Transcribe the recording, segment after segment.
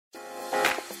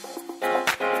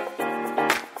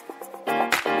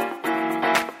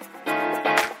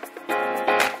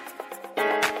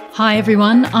Hi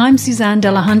everyone, I'm Suzanne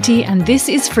Delahunty and this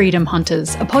is Freedom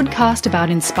Hunters, a podcast about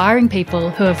inspiring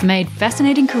people who have made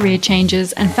fascinating career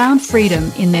changes and found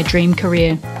freedom in their dream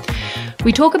career.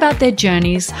 We talk about their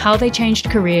journeys, how they changed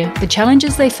career, the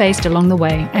challenges they faced along the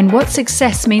way, and what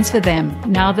success means for them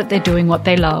now that they're doing what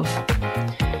they love.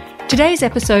 Today's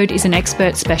episode is an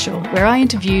expert special where I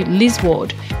interview Liz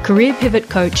Ward, career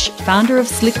pivot coach, founder of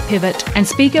Slick Pivot, and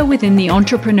speaker within the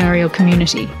entrepreneurial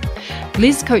community.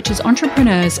 Liz coaches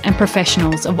entrepreneurs and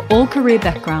professionals of all career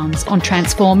backgrounds on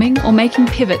transforming or making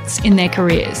pivots in their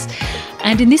careers.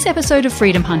 And in this episode of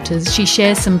Freedom Hunters, she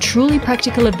shares some truly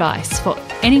practical advice for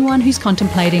anyone who's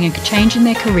contemplating a change in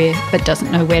their career but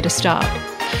doesn't know where to start.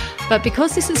 But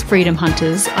because this is Freedom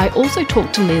Hunters, I also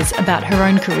talked to Liz about her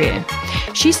own career.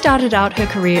 She started out her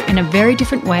career in a very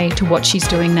different way to what she's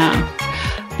doing now.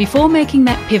 Before making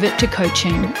that pivot to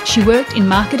coaching, she worked in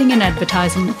marketing and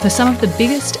advertising for some of the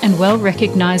biggest and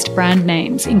well-recognised brand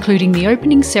names, including the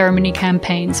opening ceremony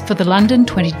campaigns for the London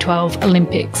 2012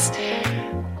 Olympics.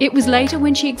 It was later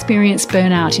when she experienced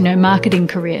burnout in her marketing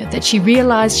career that she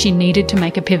realised she needed to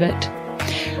make a pivot.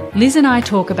 Liz and I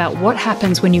talk about what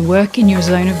happens when you work in your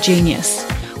zone of genius,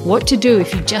 what to do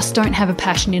if you just don't have a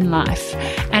passion in life,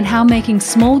 and how making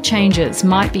small changes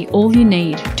might be all you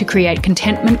need to create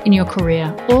contentment in your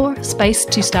career or space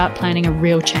to start planning a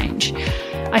real change.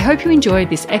 I hope you enjoyed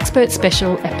this expert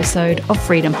special episode of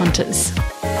Freedom Hunters.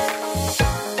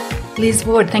 Liz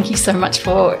Ward, thank you so much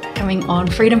for coming on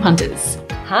Freedom Hunters.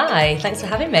 Hi, thanks for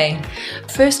having me.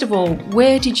 First of all,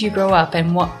 where did you grow up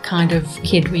and what kind of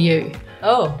kid were you?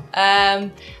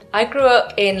 I grew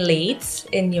up in Leeds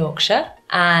in Yorkshire,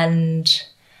 and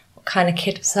what kind of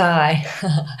kid was I?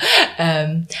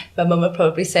 My mum would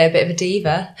probably say a bit of a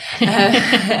diva.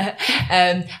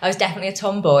 I was definitely a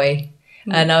tomboy,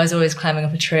 and I was always climbing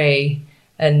up a tree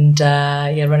and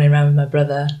running around with my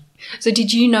brother. So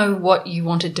did you know what you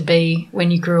wanted to be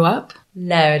when you grew up?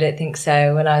 No, I don't think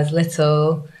so. When I was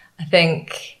little, I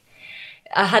think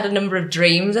I had a number of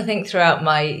dreams, throughout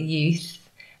my youth.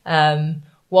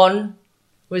 One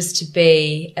was to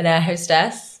be an air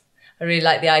hostess. I really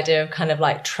liked the idea of kind of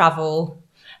like travel.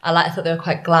 I thought they were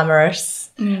quite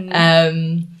glamorous.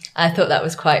 I thought that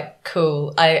was quite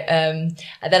cool. And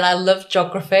then I loved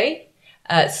geography.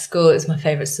 At school, it was my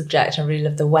favourite subject. I really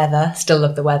loved the weather, still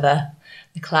love the weather,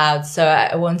 the clouds. So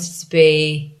I wanted to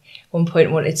be, at one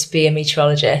point wanted to be a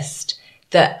meteorologist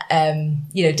that,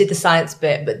 did the science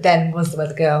bit, but then was the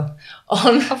weather girl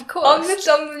on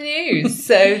the news.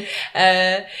 So,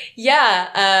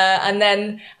 and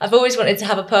then I've always wanted to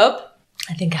have a pub.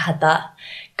 I think I had that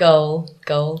goal,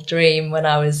 dream when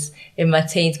I was in my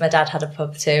teens. My dad had a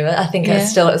pub too. I think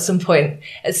still at some point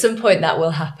that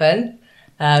will happen.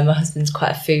 My husband's quite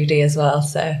a foodie as well,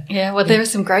 so. Yeah, well, there are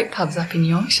some great pubs up in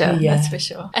Yorkshire, that's for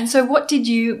sure. And so what did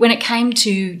you, when it came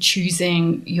to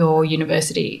choosing your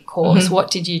university course,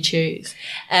 what did you choose?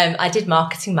 I did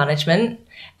marketing management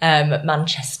at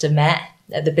Manchester Met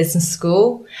at the business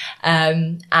school.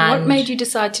 And what made you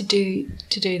decide to do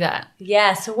that?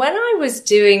 Yeah, so when I was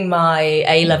doing my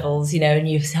A-levels, and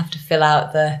you have to fill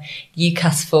out the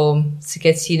UCAS form to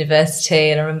go to university,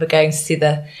 and I remember going to see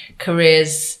the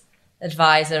careers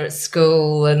advisor at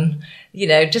school and,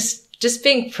 just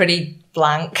being pretty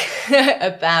blank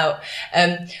about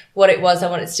what it was I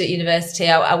wanted to do at university.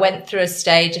 I went through a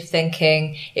stage of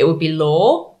thinking it would be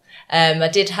law. I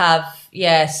did have,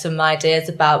 some ideas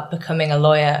about becoming a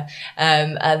lawyer.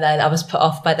 And then I was put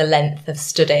off by the length of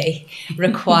study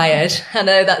required. I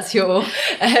know that's your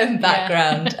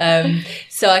background.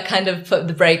 So I kind of put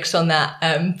the brakes on that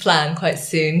plan quite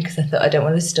soon because I thought I don't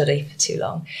want to study for too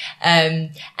long.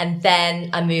 And then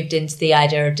I moved into the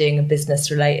idea of doing a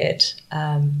business related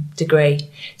degree,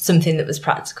 something that was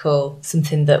practical,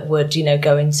 something that would,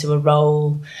 go into a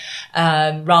role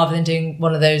rather than doing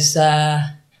one of those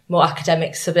more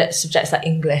academic subjects like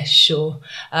English or,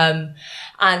 so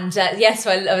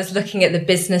I was looking at the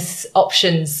business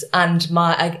options, and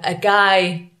a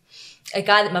guy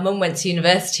that my mum went to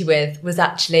university with was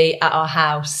actually at our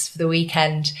house for the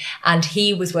weekend, and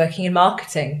he was working in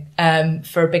marketing,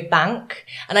 for a big bank.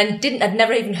 And I'd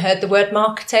never even heard the word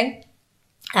marketing.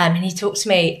 And he talked to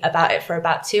me about it for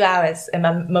about 2 hours at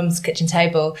my mum's kitchen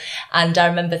table. And I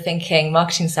remember thinking,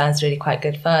 marketing sounds really quite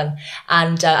good fun.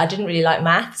 And I didn't really like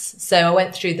maths. So I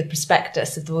went through the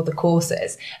prospectus of all the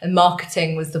courses, and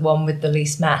marketing was the one with the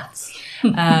least maths.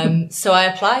 So I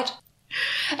applied.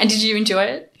 And did you enjoy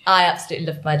it? I absolutely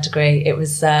loved my degree. It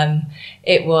was a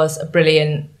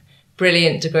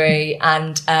brilliant degree.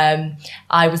 And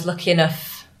I was lucky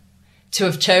enough to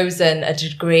have chosen a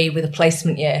degree with a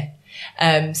placement year.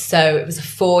 So it was a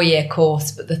 4-year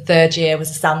course, but the third year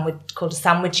was called a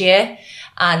sandwich year.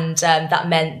 And that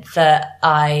meant that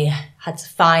I had to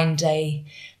find a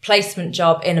placement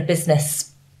job in a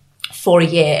business for a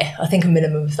year. I think a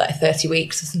minimum of like 30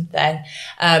 weeks or something.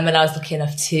 And I was lucky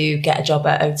enough to get a job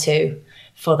at O2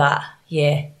 for that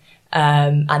year.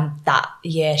 And that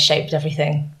year shaped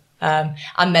everything.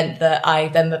 And meant that I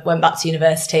then went back to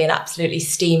university and absolutely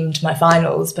steamed my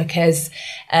finals because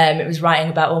it was writing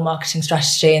about all marketing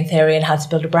strategy and theory and how to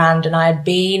build a brand. And I had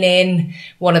been in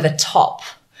one of the top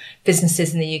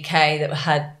businesses in the UK that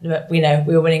had, we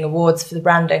were winning awards for the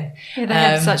branding. Yeah, they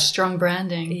have such strong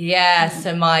branding. Yeah,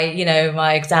 so my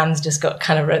exams just got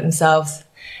kind of wrote themselves,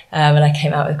 and I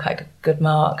came out with quite a good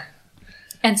mark.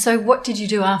 And so what did you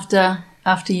do after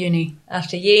uni?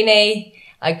 After uni,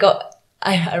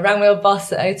 I rang my old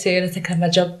boss at O2 and I said, can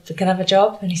I have a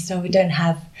job? And he said, oh, we don't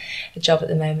have a job at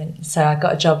the moment. So I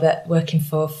got a job working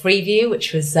for Freeview,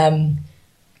 which was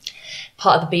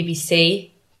part of the BBC,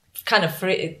 kind of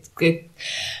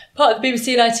part of the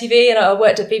BBC and ITV. And I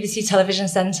worked at BBC Television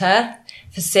Centre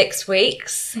for 6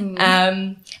 weeks.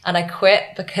 And I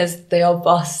quit because the old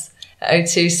boss at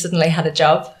O2 suddenly had a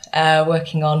job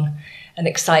working on an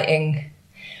exciting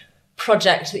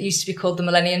project that used to be called the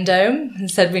Millennium Dome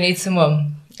and said, we need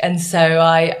someone. And so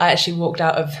I actually walked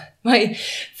out of my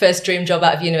first dream job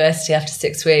out of university after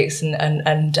 6 weeks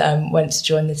and went to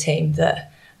join the team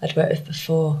that I'd worked with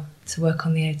before to work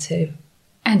on the O2.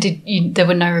 And there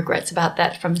were no regrets about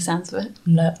that from the sounds of it?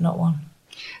 No, not one.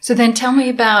 So then tell me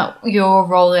about your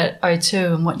role at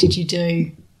O2 and what did you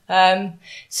do?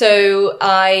 So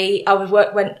I was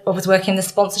working in the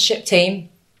sponsorship team,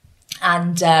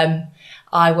 and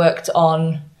I worked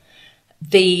on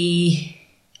the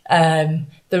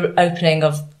opening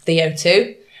of the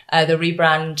O2, the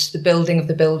rebrand, the building of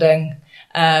the building,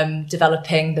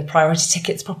 developing the priority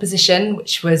tickets proposition,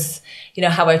 which was,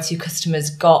 how O2 customers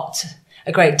got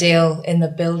a great deal in the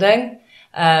building.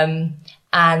 My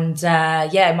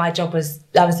job was,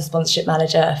 I was the sponsorship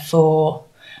manager for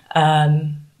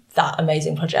that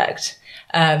amazing project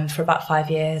for about 5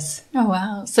 years. Oh,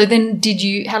 wow. So then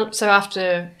so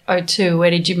after O2,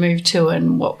 where did you move to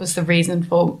and what was the reason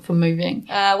for moving?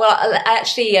 I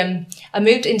actually, I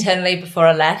moved internally before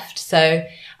I left. So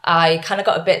I kind of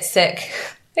got a bit sick.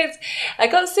 I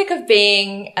got sick of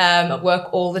being at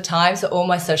work all the time. So all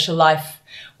my social life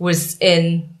was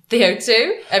in the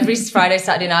O2. Every Friday,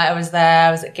 Saturday night, I was there.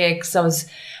 I was at gigs. I was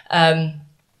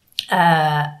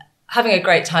having a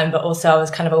great time, but also I was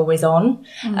kind of always on.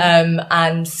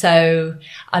 And so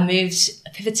I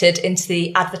pivoted into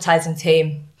the advertising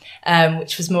team,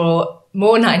 which was more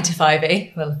 9 to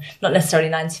 5-y. Well, not necessarily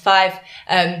 9 to 5,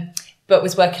 but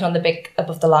was working on the big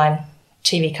above the line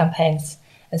TV campaigns.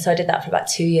 And so I did that for about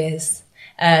 2 years.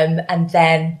 And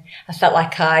then I felt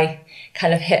like I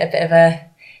kind of hit a bit of a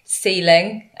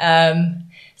ceiling,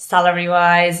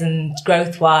 salary-wise and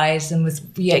growth-wise, and was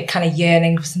kind of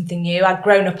yearning for something new. I'd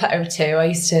grown up at O2. I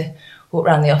used to walk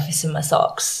around the office in my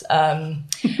socks. I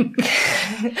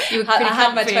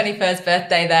had my 21st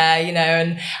birthday there,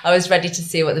 and I was ready to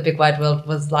see what the big wide world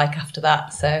was like after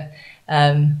that. So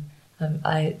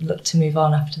I looked to move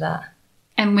on after that.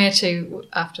 And where to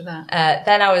after that?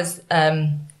 Then I was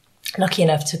lucky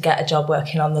enough to get a job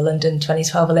working on the London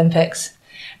 2012 Olympics.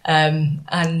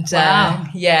 Wow.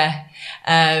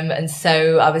 And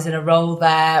so I was in a role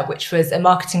there, which was a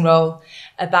marketing role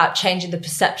about changing the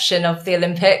perception of the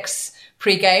Olympics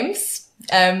pre-games,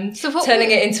 turning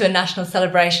it into a national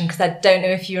celebration. Because I don't know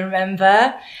if you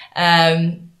remember,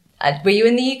 were you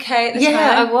in the UK at the time?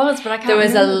 Yeah, I was, but I can't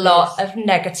remember. There was a lot of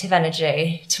negative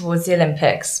energy towards the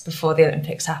Olympics before the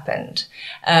Olympics happened.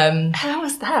 How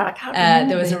was that? I can't remember.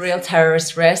 There was a real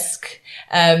terrorist risk.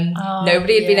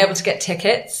 Nobody had been able to get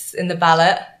tickets in the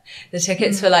ballot. The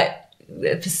tickets were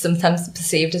sometimes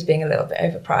perceived as being a little bit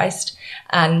overpriced.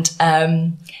 And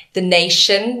the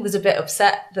nation was a bit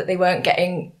upset that they weren't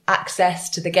getting access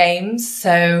to the games.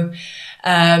 So,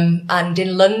 and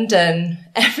in London,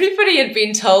 everybody had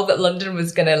been told that London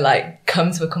was going to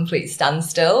come to a complete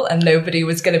standstill and nobody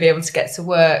was going to be able to get to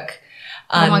work.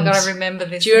 Oh my God, I remember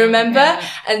this. Do you remember? Yeah.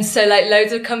 And so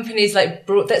loads of companies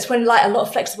that's when a lot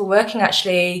of flexible working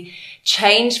actually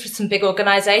changed for some big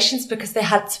organizations because they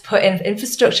had to put in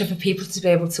infrastructure for people to be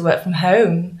able to work from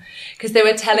home because they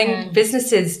were telling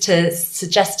businesses to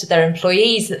suggest to their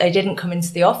employees that they didn't come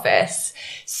into the office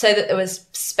so that there was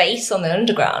space on the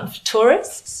underground for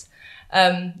tourists.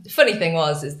 The funny thing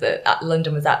is that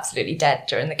London was absolutely dead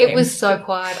during the games. It was so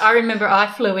quiet. I remember I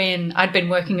flew in, I'd been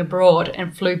working abroad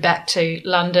and flew back to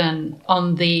London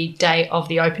on the day of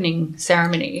the opening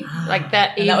ceremony,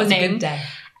 that evening. That was a good day.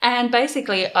 And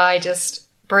basically I just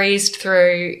breezed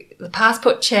through the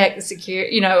passport check, the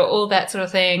security, all that sort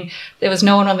of thing. There was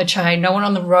no one on the train, no one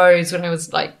on the roads when I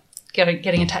was like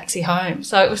getting a taxi home.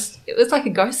 So it was like a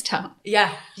ghost town.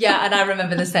 Yeah. And I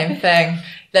remember the same thing.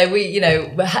 Like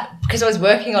because I was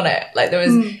working on it, like there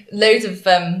was loads of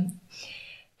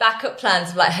backup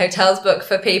plans of like hotels booked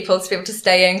for people to be able to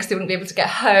stay in because they wouldn't be able to get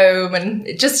home. And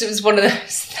it was one of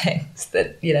those things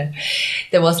that,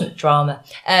 there wasn't drama.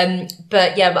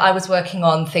 But I was working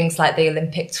on things like the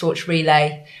Olympic torch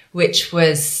relay, which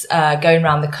was going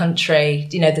around the country.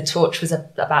 The torch was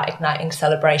about igniting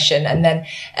celebration and then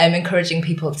encouraging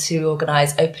people to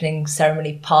organise opening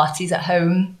ceremony parties at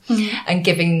home and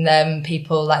giving them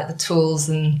people like the tools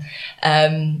and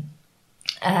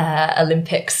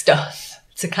Olympic stuff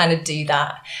to kind of do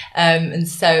that. And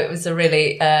so it was a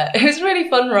really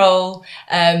fun role.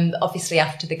 Obviously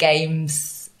after the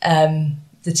games,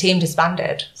 the team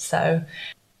disbanded. So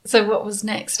what was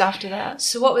next after that?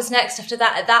 So what was next after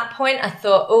that? At that point, I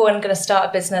thought, I'm going to start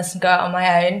a business and go out on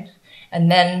my own, and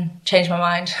then changed my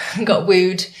mind and got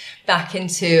wooed back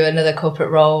into another corporate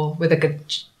role with a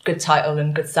good title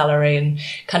and good salary and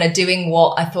kind of doing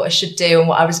what I thought I should do and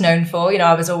what I was known for.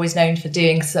 I was always known for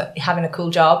having a cool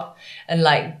job and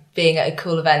like being at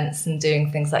cool events and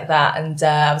doing things like that. And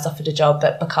I was offered a job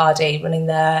at Bacardi running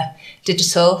their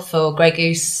digital for Grey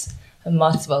Goose and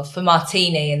for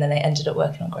Martini, and then I ended up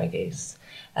working on Grey Goose.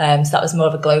 So that was more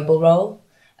of a global role.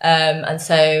 And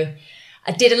so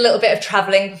I did a little bit of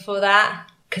travelling before that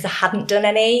because I hadn't done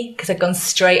any, because I'd gone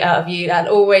straight out of uni. I'd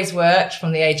always worked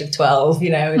from the age of 12,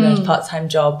 in a part-time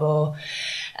job or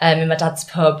in my dad's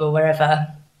pub or wherever.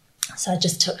 So I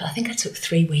took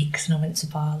 3 weeks and I went to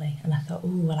Bali and I thought, I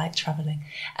like travelling.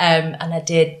 And I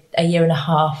did a year and a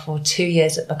half or 2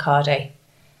 years at Bacardi.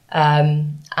 At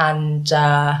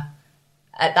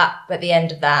the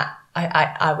end of that,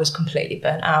 I was completely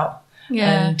burnt out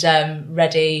and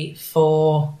ready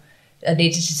I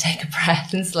needed to take a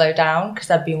breath and slow down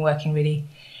because I'd been working really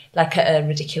like at a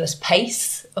ridiculous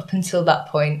pace up until that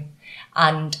point.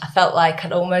 And I felt like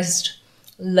I'd almost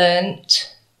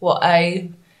learnt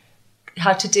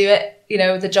how to do it.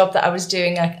 The job that I was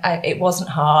doing, it wasn't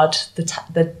hard. The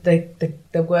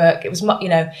work, it was,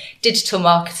 digital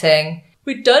marketing.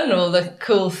 We'd done all the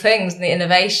cool things and the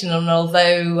innovation, and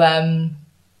although,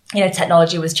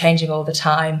 technology was changing all the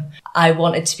time, I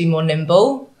wanted to be more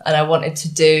nimble and I wanted to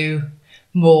do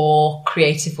more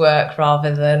creative work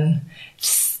rather than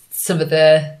some of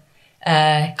the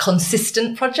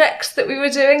consistent projects that we were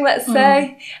doing, let's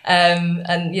say. I'm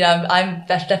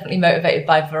definitely motivated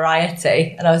by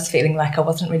variety, and I was feeling like I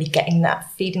wasn't really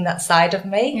feeding that side of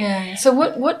me. Yeah. So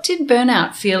what did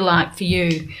burnout feel like for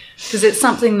you? Because it's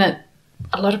something that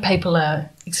a lot of people are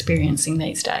experiencing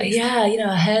these days. Yeah,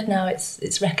 I heard now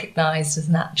it's recognised as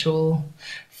an actual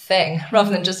thing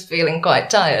rather than just feeling quite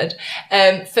tired.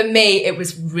 For me, it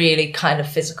was really kind of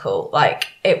physical. Like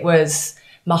it was,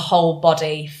 my whole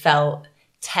body felt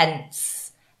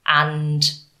tense and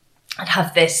I'd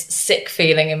have this sick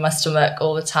feeling in my stomach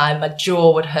all the time. My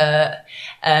jaw would hurt.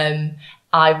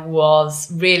 I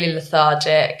was really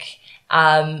lethargic.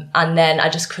 And then I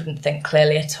just couldn't think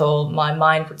clearly at all. My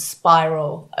mind would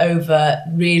spiral over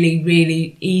really,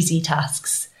 really easy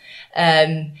tasks.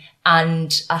 And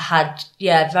I had,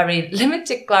 very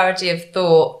limited clarity of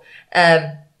thought.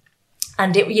 And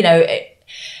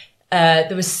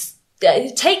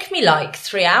it'd take me like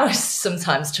 3 hours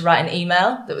sometimes to write an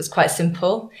email that was quite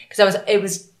simple because it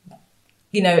was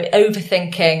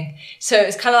overthinking. So it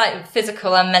was kind of like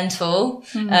physical and mental.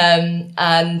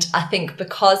 And I think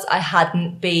because I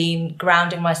hadn't been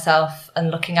grounding myself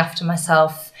and looking after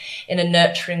myself in a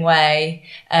nurturing way,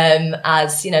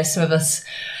 as, some of us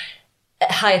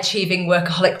high achieving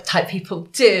workaholic type people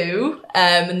do,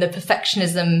 and the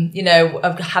perfectionism,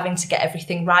 of having to get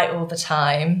everything right all the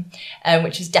time,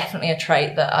 which is definitely a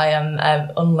trait that I am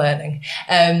unlearning,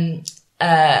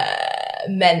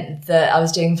 meant that I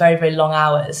was doing very, very long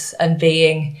hours and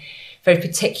being very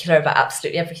particular about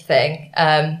absolutely everything.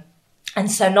 And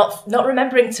so not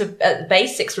remembering at the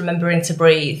basics, remembering to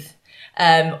breathe,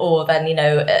 or then,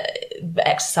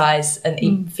 exercise and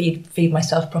eat, feed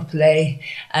myself properly.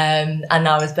 And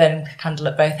I was burning the candle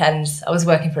at both ends. I was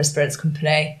working for a spirits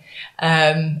company.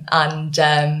 I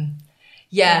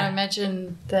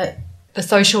imagine that the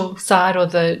social side or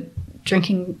the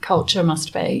drinking culture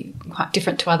must be quite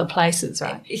different to other places,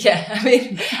 right? Yeah, I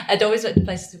mean, I'd always worked in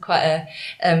places with quite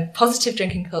a positive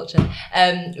drinking culture,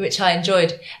 which I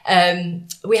enjoyed.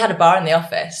 We had a bar in the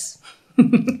office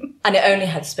and it only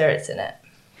had spirits in it.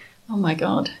 Oh my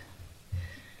God.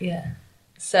 Yeah.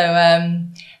 So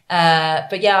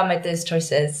But yeah, I made those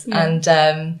choices. And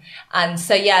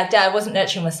so, yeah, I wasn't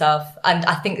nurturing myself. And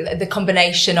I think the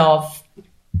combination of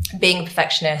being a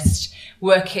perfectionist,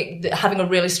 having a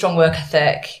really strong work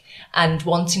ethic and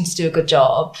wanting to do a good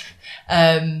job,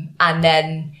 and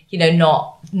then,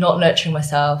 not nurturing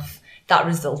myself, that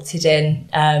resulted in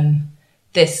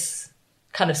this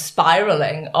kind of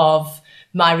spiraling of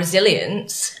my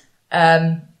resilience,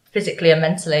 physically and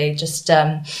mentally, just,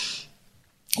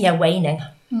 waning.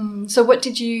 So what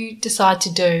did you decide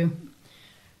to do?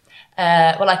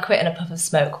 Well, I quit in a puff of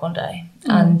smoke one day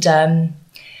and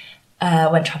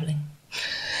went travelling.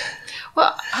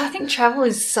 Well, I think travel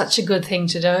is such a good thing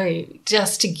to do,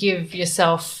 just to give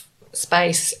yourself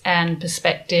space and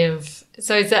perspective.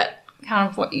 So is that kind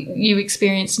of what you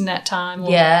experienced in that time? Or?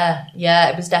 Yeah,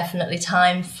 it was definitely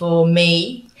time for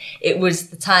me. It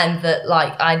was the time that,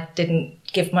 like, I didn't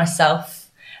give myself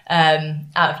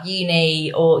out of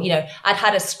uni, or, I'd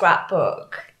had a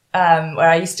scrapbook where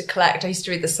I used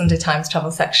to read the Sunday Times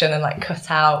travel section and, like,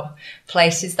 cut out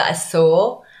places that I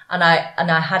saw. And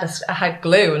I had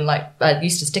glue, and, like, I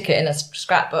used to stick it in a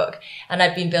scrapbook. And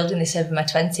I'd been building this over my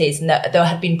 20s, and there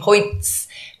had been points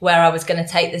where I was going to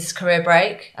take this career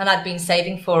break, and I'd been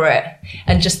saving for it.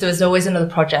 And just there was always another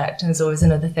project, and there's always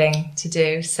another thing to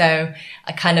do. So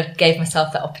I kind of gave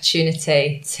myself that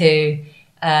opportunity to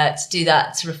do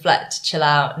that, to reflect, to chill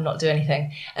out and not do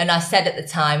anything. And I said at the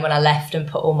time, when I left and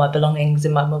put all my belongings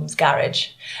in my mum's garage,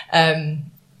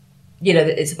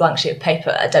 it's a blank sheet of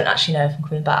paper. I don't actually know if I'm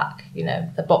coming back.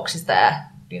 The box is there.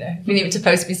 If you need to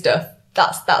post me stuff,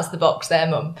 that's the box there,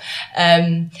 Mum.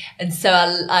 And so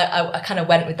I kind of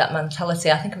went with that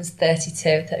mentality. I think I was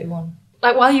 32, 31.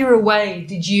 Like, while you were away,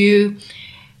 did you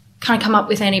kind of come up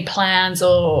with any plans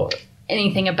or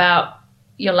anything about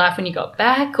your life when you got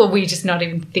back, or were you just not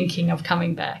even thinking of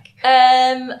coming back?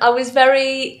 I was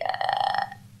very...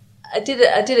 I did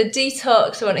a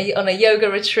detox on a yoga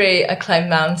retreat. I climbed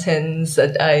mountains.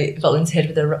 I volunteered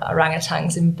with the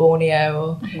orangutans in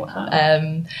Borneo. Wow.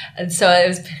 And so I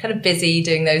was kind of busy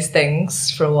doing those things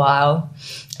for a while.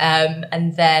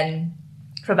 And then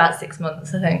for about 6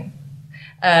 months, I think.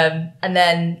 And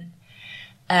then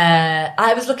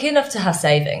I was lucky enough to have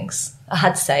savings. I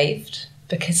had saved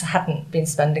because I hadn't been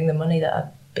spending the money that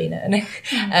I'd been earning.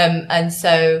 And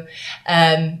so...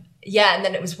 and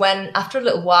then it was when, after a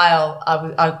little while,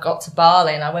 I got to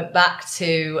Bali, and I went back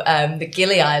to the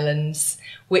Gili Islands,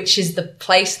 which is the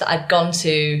place that I'd gone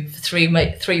to for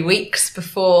 3 weeks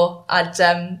before I'd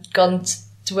gone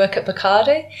to work at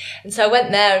Bacardi. And so I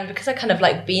went there, and because I kind of,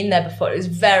 like, been there before, it was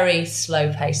very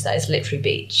slow paced. That is literally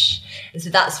beach. And so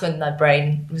that's when my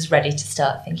brain was ready to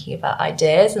start thinking about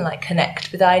ideas and, like,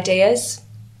 connect with ideas.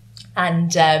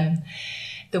 And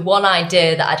the one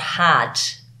idea that I'd had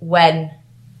when...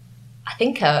 I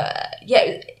think,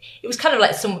 it was kind of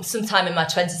like sometime in my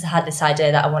 20s, I had this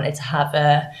idea that I wanted to have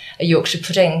a Yorkshire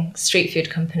pudding street food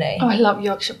company. Oh, I love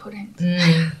Yorkshire puddings.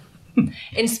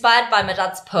 Inspired by my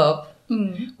dad's pub,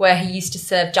 where he used to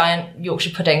serve giant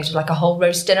Yorkshire puddings with, like, a whole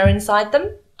roast dinner inside them.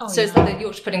 Oh, so it's like the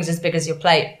Yorkshire pudding's as big as your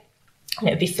plate, and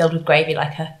it would be filled with gravy,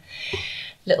 like a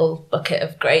little bucket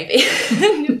of gravy.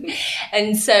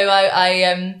 And so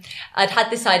I'd had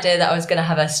this idea that I was going to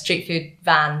have a street food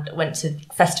van that went to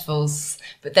festivals,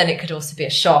 but then it could also be a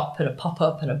shop and a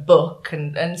pop-up and a book.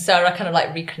 And so I kind of,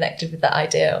 like, reconnected with that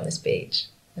idea on this beach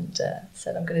and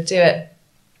said, I'm going to do it.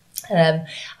 I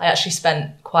actually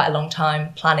spent quite a long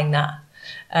time planning that.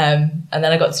 And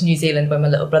then I got to New Zealand where my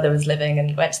little brother was living,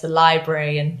 and went to the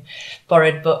library and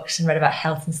borrowed books and read about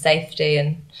health and safety,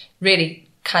 and really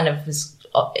kind of was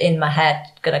in my head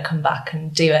going to come back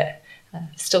and do it.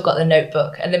 Still got the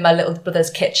notebook, and in my little brother's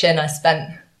kitchen I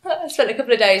spent a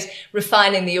couple of days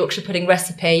refining the Yorkshire pudding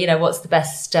recipe. What's the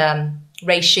best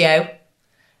ratio of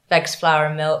eggs, flour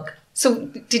and milk. So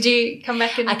did you come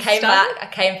back and I came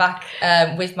back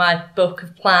with my book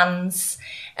of plans,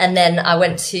 and then I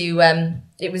went to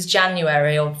it was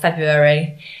January or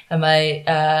February, and my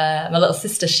little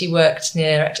sister, she worked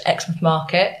near Exmouth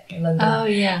Market in London. Oh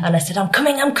yeah. And I said, I'm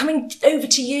coming over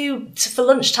to you for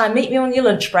lunchtime. Meet me on your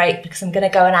lunch break, because I'm going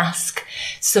to go and ask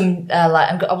some I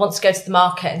want to go to the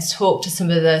market and talk to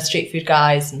some of the street food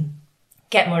guys and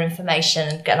get more information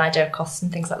and get an idea of costs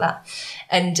and things like that.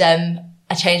 And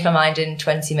I changed my mind in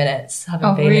 20 minutes,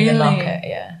 having been in the market.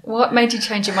 Yeah. What made you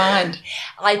change your mind?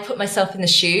 I put myself in the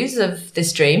shoes of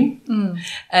this dream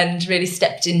and really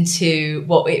stepped into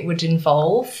what it would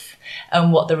involve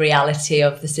and what the reality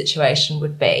of the situation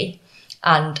would be.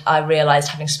 And I realised,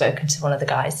 having spoken to one of the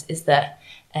guys, is that,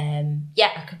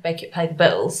 I could make it pay the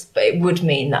bills, but it would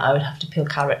mean that I would have to peel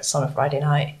carrots on a Friday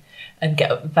night. and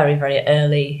get up very, very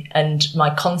early. And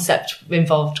my concept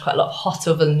involved quite a lot of hot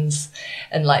ovens,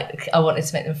 and like I wanted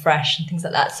to make them fresh and things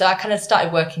like that. So I kind of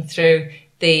started working through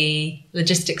the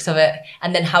logistics of it,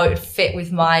 and then how it would fit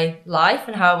with my life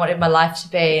and how I wanted my life to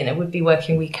be. And it would be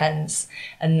working weekends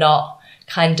and not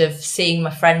kind of seeing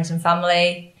my friends and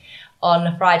family on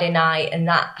a Friday night, and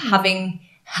that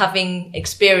having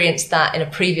experienced that in a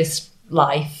previous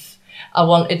life, I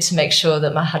wanted to make sure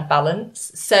that I had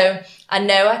balance. So I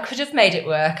know I could have made it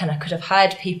work and I could have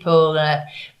hired people,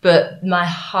 but my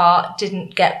heart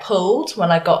didn't get pulled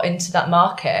when I got into that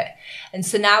market. And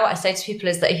so now what I say to people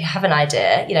is that if you have an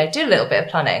idea, you know, do a little bit of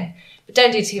planning, but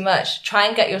don't do too much. Try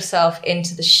and get yourself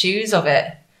into the shoes of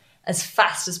it as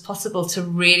fast as possible to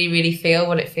really, really feel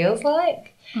what it feels like.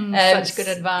 Such good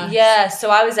advice. Yeah, so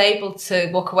I was able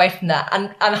to walk away from that,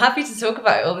 and I'm happy to talk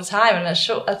about it all the time. And I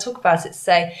talk about it to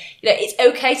say, you know, it's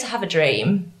okay to have a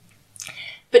dream,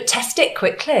 but test it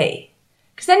quickly,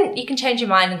 because then you can change your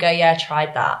mind and go, yeah, I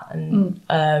tried that, and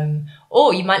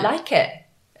or you might like it,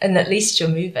 and at least you're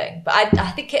moving. But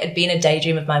I think it had been a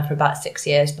daydream of mine for about 6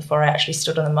 years before I actually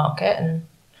stood on the market and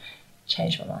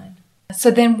changed my mind.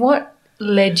 So then, what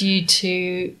led you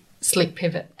to Sleek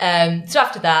Pivot? So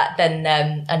after that,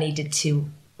 then I needed to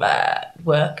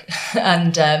work,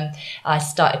 and I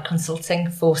started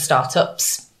consulting for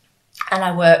startups, and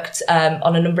I worked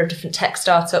on a number of different tech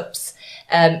startups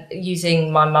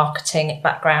using my marketing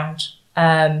background.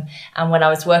 And when I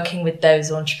was working with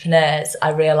those entrepreneurs, I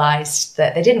realised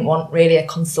that they didn't want really a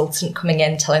consultant coming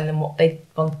in telling them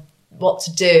what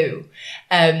to do.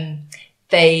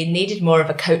 They needed more of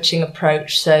a coaching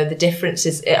approach. So the difference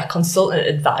is a consultant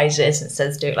advises and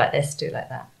says, do it like this, do it like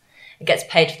that. It gets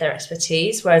paid for their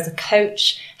expertise, whereas a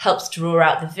coach helps draw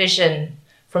out the vision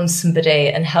from somebody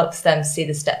and helps them see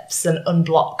the steps and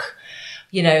unblock,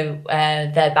 you know,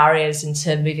 their barriers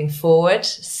into moving forward.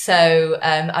 So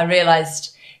I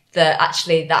realised that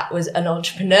actually that was an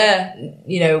entrepreneur,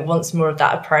 you know, wants more of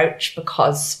that approach,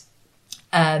 because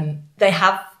they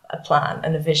have a plan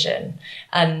and a vision,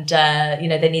 and you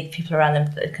know, they need people around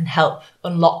them that can help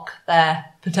unlock their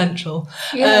potential.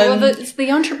 Yeah, well, it's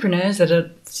the entrepreneurs that are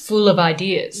full of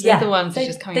ideas. They're the ones that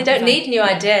just coming. They don't need new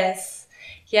ideas.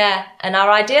 Yeah, and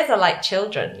our ideas are like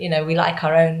children. You know, we like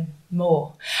our own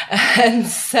more, and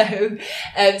so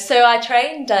I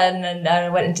trained and I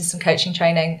went and did some coaching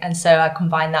training, and so I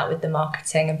combined that with the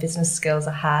marketing and business skills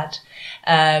I had,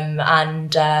 and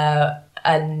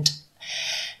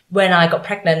when I got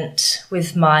pregnant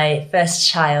with my first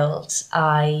child,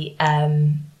 I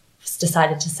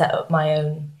decided to set up my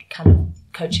own kind of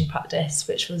coaching practice,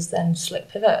 which was then Sleek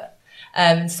Pivot.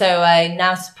 So I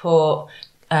now support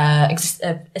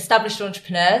established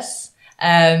entrepreneurs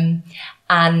and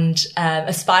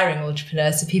aspiring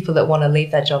entrepreneurs, so people that want to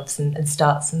leave their jobs and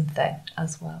start something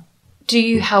as well. Do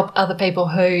you help other people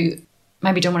who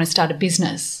maybe don't want to start a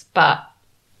business but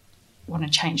want to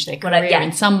change their career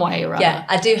in some way or other? Yeah,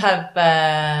 I do have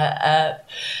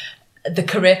the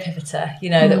career pivoter, you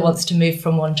know, that wants to move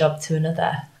from one job to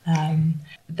another.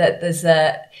 That there's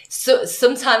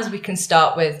sometimes we can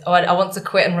start with, I want to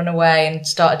quit and run away and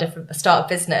start a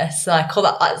business. And I call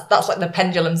that's like the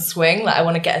pendulum swing. Like, I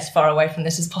want to get as far away from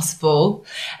this as possible.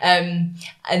 And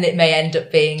it may end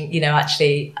up being, you know,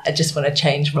 actually I just want to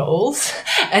change roles.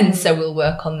 And so we'll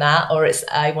work on that. Or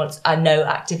I know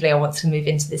actively I want to move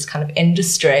into this kind of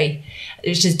industry,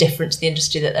 which is different to the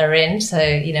industry that they're in. So,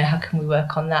 you know, how can we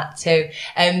work on that too?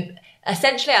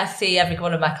 Essentially, I see every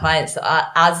one of my clients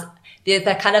as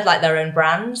they're kind of like their own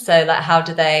brand. So like, how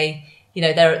do they, you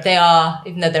know, they are,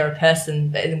 even though they're a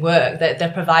person in work,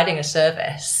 they're providing a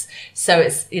service. So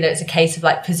it's, you know, it's a case of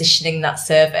like positioning that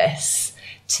service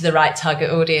to the right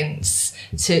target audience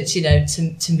to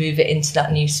move it into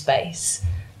that new space.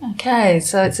 Okay.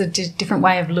 So it's a different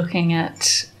way of looking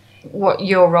at what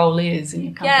your role is in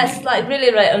your company. Yes, like really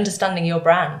like understanding your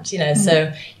brand, you know.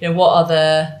 So, you know, what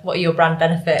are your brand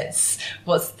benefits?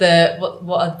 What are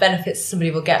the benefits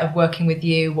somebody will get of working with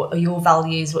you? What are your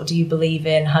values? What do you believe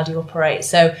in? How do you operate?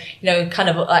 So, you know, kind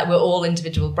of like we're all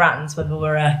individual brands, whether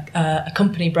we're a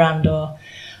company brand or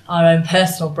our own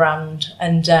personal brand.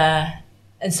 And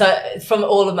so from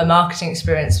all of my marketing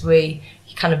experience, you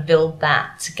kind of build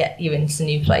that to get you into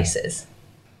new places.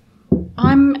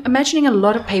 I'm imagining a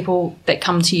lot of people that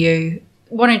come to you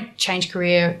want to change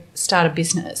career, start a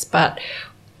business, but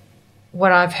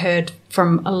what I've heard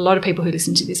from a lot of people who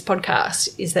listen to this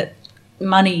podcast is that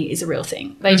money is a real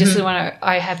thing. They just want to,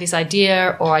 I have this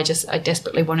idea, or I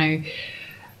desperately want to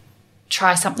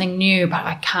try something new, but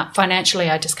I can't financially,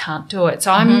 I just can't do it.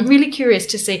 So I'm really curious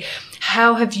to see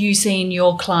how have you seen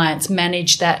your clients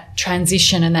manage that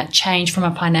transition and that change from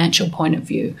a financial point of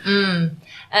view?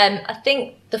 I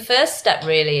think the first step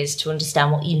really is to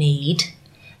understand what you need,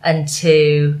 and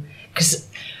because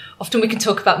often we can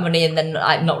talk about money and then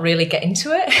not really get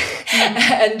into it.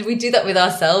 And we do that with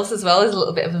ourselves as well, as a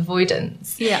little bit of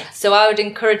avoidance. Yeah. So I would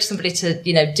encourage somebody to,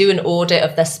 do an audit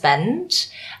of their spend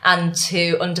and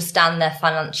to understand their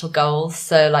financial goals.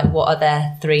 So like, what are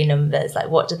their 3 numbers? Like,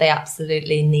 what do they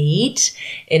absolutely need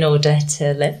in order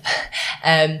to live?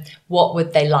 What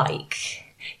would they like?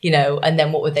 And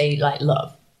then what would they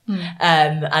love?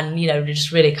 And,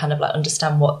 just really kind of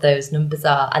understand what those numbers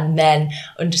are, and then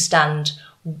understand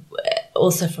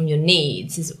also from your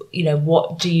needs is,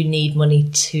 what do you need money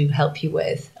to help you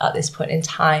with at this point in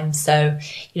time? So,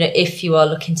 if you are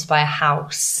looking to buy a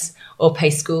house or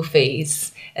pay school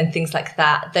fees and things like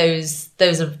that, those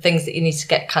are things that you need to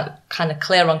get kind of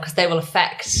clear on, because they will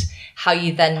affect how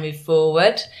you then move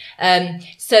forward.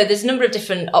 So there's a number of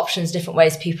different options, different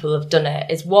ways people have done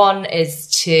it. One is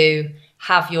to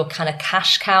have your kind of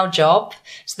cash cow job.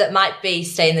 So that might be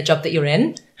stay in the job that you're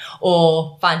in,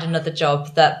 or find another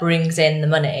job that brings in the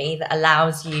money, that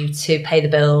allows you to pay the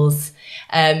bills.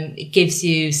 It gives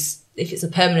you, if it's a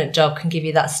permanent job, can give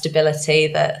you that stability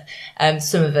that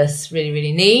some of us really,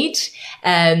 really need.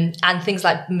 And things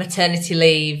like maternity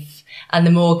leave and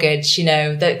the mortgage,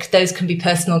 those can be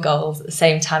personal goals at the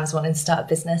same time as wanting to start a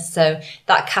business. So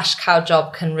that cash cow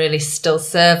job can really still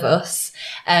serve us.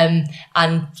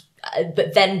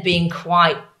 But then being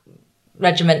quite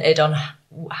regimented on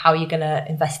how you're going to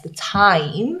invest the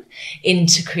time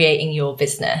into creating your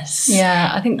business. Yeah,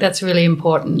 I think that's really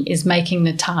important, is making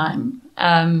the time.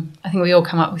 I think we all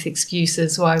come up with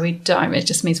excuses why we don't. It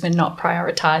just means we're not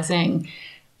prioritising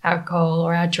our goal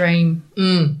or our dream.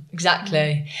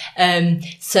 Exactly.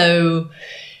 So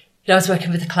I was working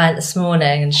with a client this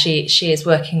morning, and she is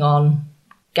working on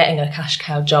getting a cash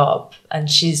cow job, and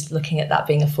she's looking at that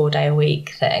being a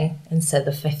 4-day-a-week thing. And so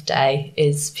the 5th day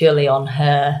is purely on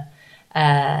her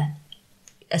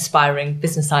aspiring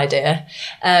business idea.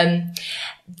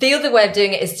 The other way of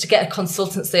doing it is to get a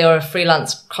consultancy or a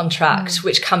freelance contract,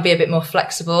 which can be a bit more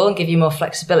flexible and give you more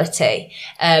flexibility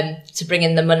to bring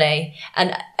in the money.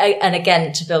 And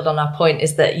again, to build on our point,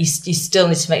 is that you still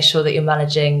need to make sure that you're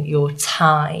managing your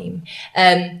time.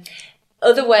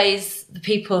 Other ways the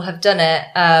people have done it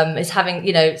is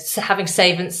having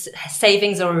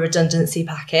savings or a redundancy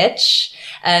package,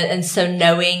 and so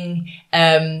knowing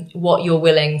what you're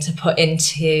willing to put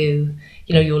into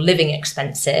your living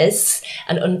expenses,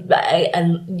 and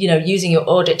using your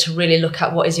audit to really look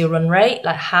at what is your run rate,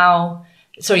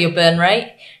 your burn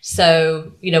rate.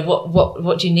 So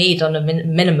what do you need on a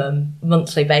minimum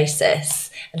monthly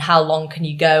basis, and how long can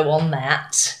you go on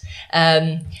that?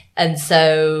 And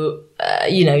so, where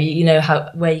you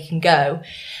can go.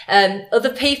 Other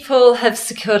people have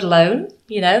secured a loan,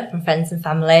 from friends and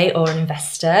family or an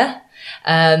investor.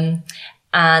 And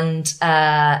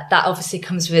that obviously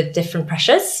comes with different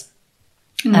pressures.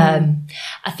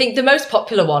 I think the most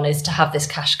popular one is to have this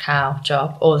cash cow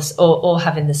job or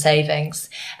having the savings.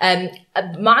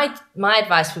 My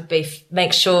advice would be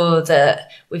make sure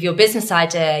that with your business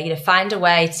idea, find a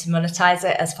way to monetize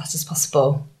it as fast as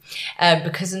possible.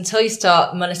 Because until you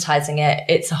start monetizing it,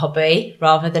 it's a hobby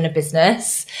rather than a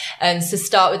business. So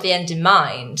start with the end in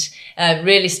mind.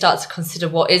 Really start to consider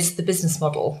what is the business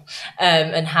model,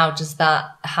 and how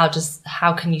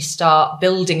can you start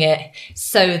building it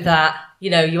so that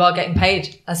you are getting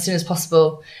paid as soon as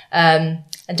possible. And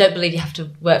don't believe you have to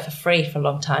work for free for a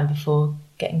long time before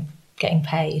getting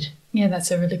paid. Yeah,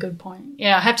 that's a really good point.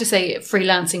 Yeah, I have to say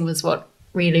freelancing was what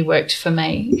really worked for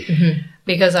me,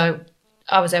 because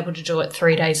I was able to do it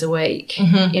 3 days a week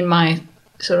in my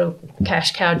sort of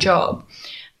cash cow job.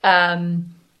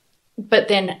 But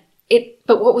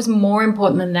what was more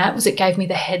important than that was it gave me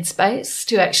the headspace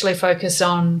to actually focus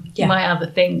on my other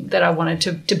thing that I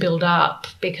wanted to build up,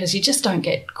 because you just don't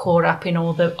get caught up in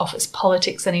all the office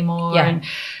politics anymore. Yeah. And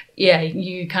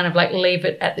you kind of leave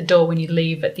it at the door when you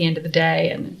leave at the end of the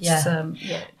day. And it's,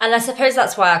 And I suppose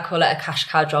that's why I call it a cash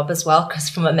cow job as well, because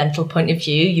from a mental point of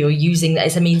view, you're using that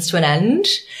as a means to an end.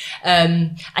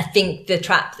 I think the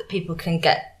trap that people can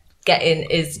get in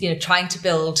is, trying to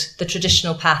build the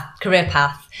traditional career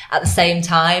path at the same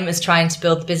time as trying to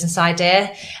build the business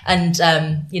idea. And,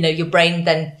 your brain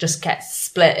then just gets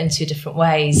split into different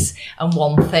ways, and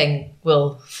one thing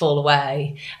will fall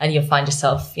away, and you'll find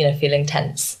yourself, feeling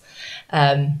tense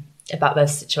about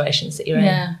those situations that you're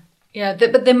in. Yeah.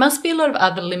 But there must be a lot of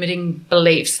other limiting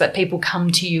beliefs that people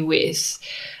come to you with,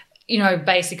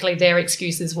 basically their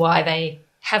excuses why they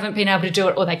haven't been able to do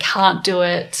it or they can't do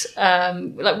it?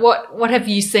 Like what have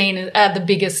you seen are the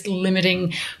biggest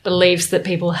limiting beliefs that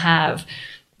people have?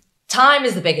 Time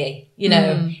is the biggie.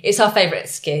 It's our favourite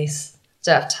excuse.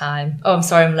 Don't have time. Oh, I'm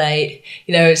sorry I'm late.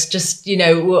 It's just,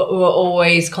 we're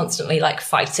always constantly like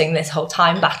fighting this whole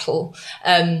time battle.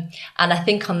 And I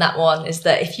think on that one is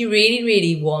that if you really,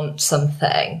 really want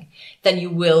something, then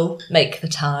you will make the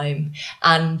time.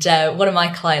 And one of my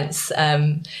clients,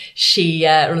 she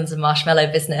runs a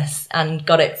marshmallow business and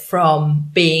got it from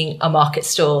being a market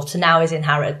stall to now is in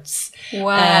Harrods.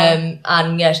 Wow.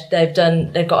 And yeah, they've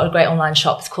got a great online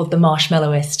shop. It's called the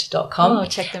Marshmallowist.com. Oh,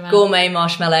 check them out. Gourmet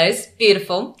marshmallows.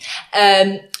 Beautiful.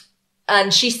 And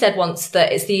she said once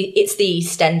that it's the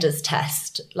EastEnders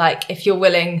test. Like if you're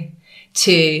willing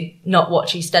to not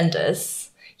watch EastEnders,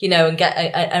 and get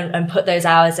and put those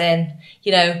hours in,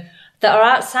 that are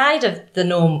outside of the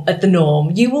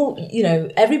norm, you will,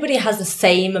 everybody has the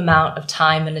same amount of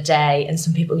time in a day, and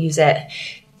some people use it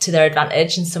to their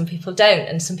advantage and some people don't,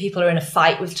 and some people are in a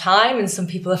fight with time and some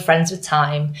people are friends with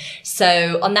time.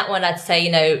 So on that one, I'd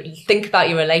say, think about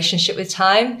your relationship with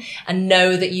time and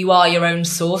know that you are your own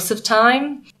source of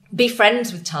time. Be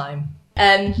friends with time.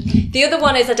 The other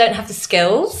one is I don't have the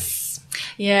skills.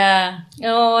 Yeah.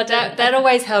 Oh, that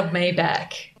always held me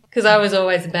back because I was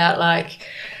always about like,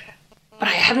 but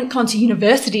I haven't gone to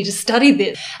university to study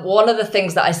this. One of the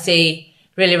things that I see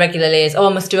really regularly is, I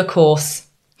must do a course.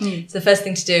 So the first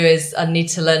thing to do is I need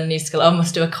to learn a new skill. I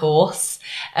must do a course.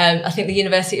 I think the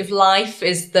University of Life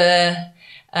is a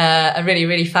really,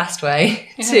 really fast way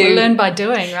to learn by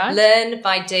doing, right? Learn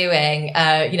by doing,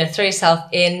 throw yourself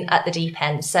in at the deep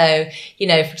end. So, for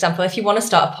example, if you want to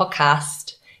start a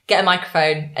podcast, get a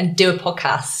microphone and do a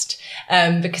podcast.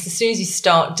 Because as soon as you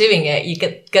start doing it,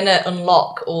 you're going to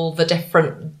unlock all the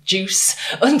different juice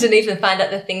underneath and find out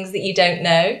the things that you don't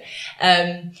know.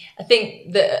 I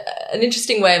think that an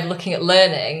interesting way of looking at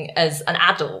learning as an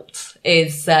adult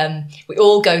is we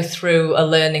all go through a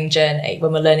learning journey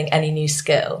when we're learning any new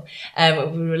skill.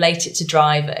 We relate it to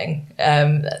driving.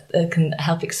 That can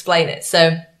help explain it.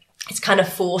 So it's kind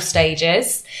of 4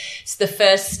 stages. So the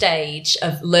first stage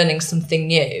of learning something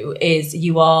new is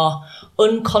you are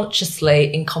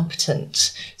unconsciously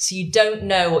incompetent. So you don't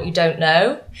know what you don't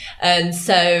know. And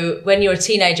so when you're a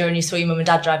teenager and you saw your mum and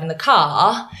dad driving the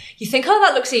car, you think, oh,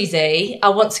 that looks easy. I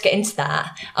want to get into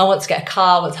that. I want to get a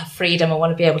car. I want to have freedom. I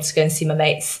want to be able to go and see my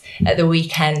mates at the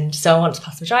weekend. So I want to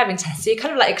pass my driving test. So you're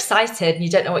kind of like excited and you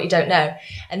don't know what you don't know.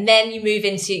 And then you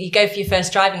go for your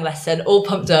first driving lesson, all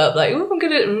pumped up, like, oh, I'm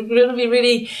going to be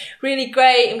really, really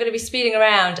great. I'm going to be speeding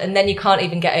around. And then you can't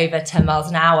even get over 10 miles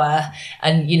an hour.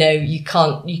 And, you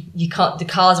can't, the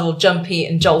cars are all jumpy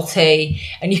and jolty.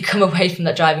 And you come away from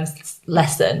that driving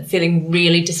lesson feeling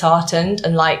really disheartened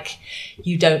and like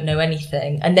you don't know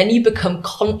anything. And then you become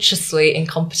consciously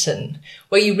incompetent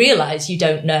where you realize you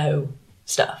don't know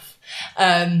stuff.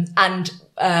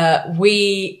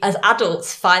 We as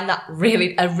adults find that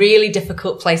a really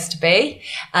difficult place to be.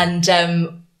 And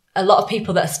a lot of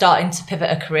people that are starting to pivot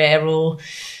a career or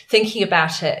thinking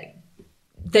about it,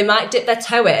 they might dip their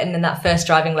toe in that first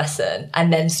driving lesson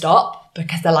and then stop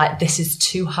because they're like, this is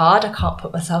too hard. I can't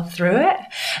put myself through it.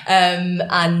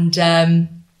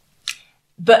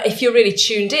 But if you're really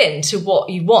tuned in to what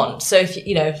you want, so if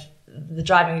the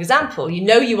driving example,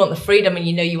 you want the freedom and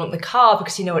you want the car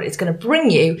because you know what it's going to bring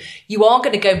you, you are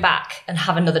going to go back and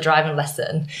have another driving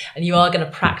lesson and you are going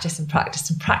to practice and practice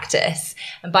and practice.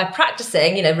 And by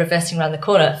practicing, reversing around the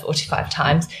corner 45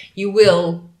 times, you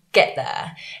will get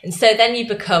there. And so then you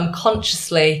become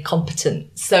consciously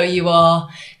competent. So you are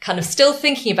kind of still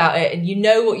thinking about it and you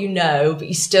know what you know, but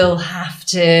you still have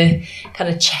to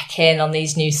kind of check in on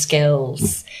these new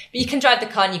skills. But you can drive the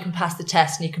car and you can pass the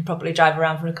test and you can probably drive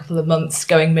around for a couple of months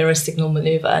going mirror signal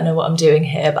maneuver. I know what I'm doing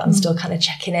here, but I'm still kind of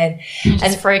checking in.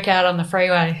 And freak out on the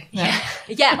freeway.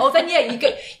 Yeah. Or then,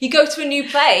 you go to a new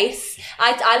place.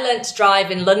 I learned to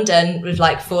drive in London with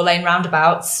like 4-lane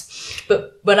roundabouts.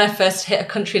 But when I first hit a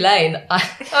country lane, I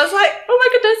was like, oh my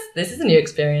goodness, this is a new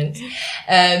experience.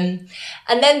 And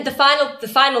then the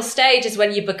final stage is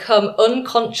when you become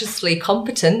unconsciously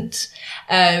competent,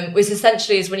 which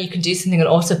essentially is when you can do something on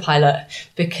autopilot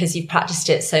because you've practiced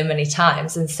it so many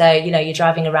times. And so, you're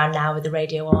driving around now with the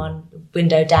radio on,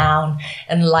 window down,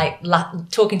 and like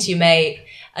talking to your mate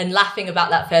and laughing about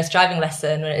that first driving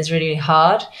lesson when it is really, really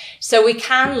hard. So we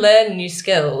can learn new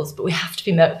skills, but we have to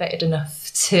be motivated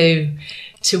enough to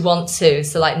want to.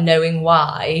 So like knowing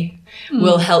why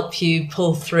will help you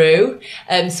pull through.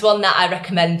 So on that, I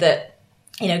recommend that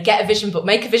get a vision board,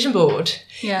 make a vision board,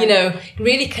 Yeah.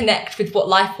 Really connect with what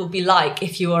life will be like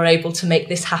if you are able to make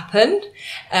this happen.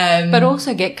 But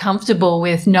also get comfortable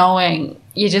with knowing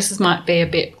you just might be a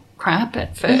bit crap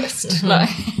at first. Like,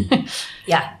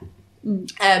 yeah.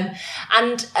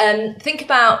 And think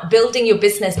about building your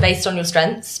business based on your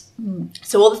strengths.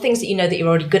 So all the things that you know that you're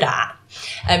already good at.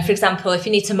 For example, if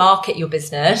you need to market your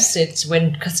business to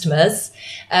win customers,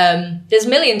 there's a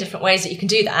million different ways that you can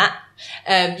do that.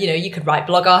 You could write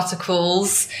blog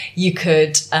articles, you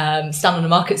could stand on a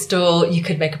market stall, you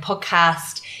could make a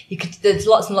podcast, there's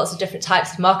lots and lots of different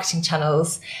types of marketing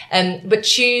channels, but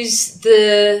choose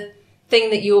the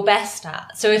thing that you're best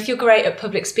at. So if you're great at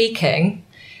public speaking,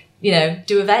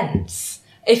 do events.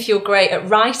 If you're great at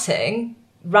writing,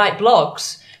 write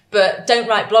blogs. But don't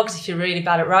write blogs if you're really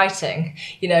bad at writing,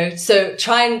 So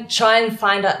try and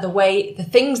find out the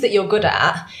things that you're good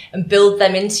at and build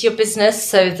them into your business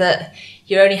so that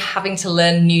you're only having to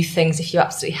learn new things if you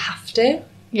absolutely have to.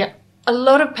 Yeah. A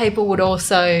lot of people would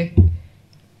also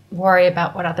worry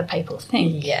about what other people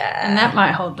think. Yeah. And that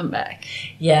might hold them back.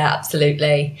 Yeah,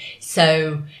 absolutely.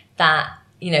 So that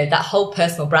whole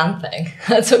personal brand thing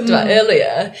I talked about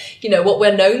earlier, what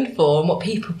we're known for and what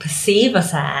people perceive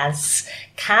us as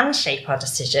can shape our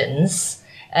decisions.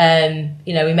 We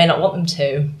may not want them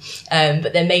to,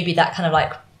 but there may be that kind of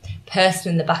like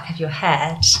person in the back of your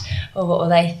head, or what will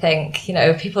they think?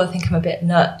 People think I'm a bit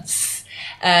nuts.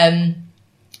 And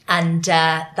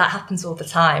that happens all the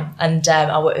time. And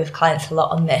I work with clients a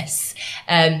lot on this.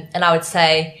 And I would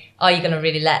say, are you going to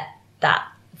really let that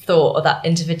thought or that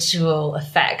individual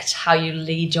affect how you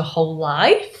lead your whole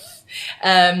life?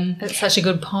 That's such a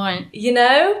good point.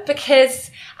 Because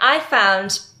I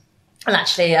found, and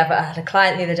actually I had a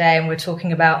client the other day and we were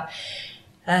talking about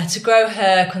to grow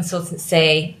her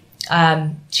consultancy,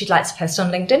 she'd like to post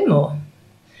on LinkedIn more.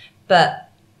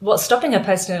 But what's stopping her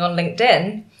posting on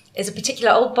LinkedIn is a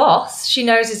particular old boss she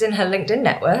knows is in her LinkedIn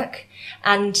network.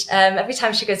 And every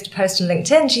time she goes to post on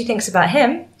LinkedIn, she thinks about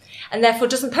him and therefore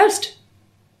doesn't post.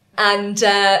 And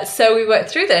so we worked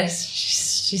through this.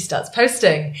 She starts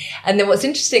posting. And then what's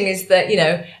interesting is that,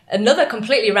 another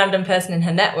completely random person in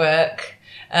her network,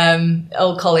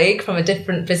 old colleague from a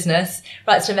different business,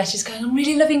 writes her a message going, I'm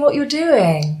really loving what you're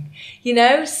doing.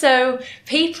 So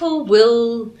people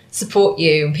will support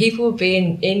you and people will be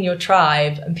in your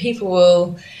tribe and people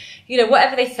will,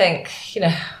 whatever they think,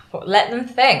 let them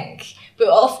think. But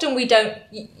often we don't,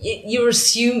 you're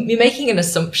making an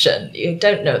assumption. You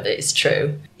don't know that it's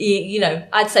true.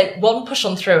 I'd say push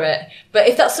on through it. But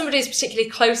if that's somebody who's particularly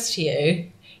close to you,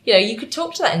 you could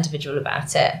talk to that individual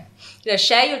about it.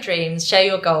 Share your dreams, share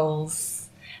your goals,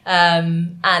 or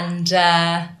have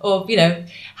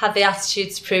the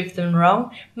attitude to prove them wrong.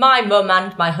 My mum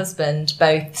and my husband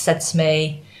both said to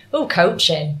me, oh,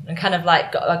 coaching, and kind of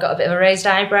like I got a bit of a raised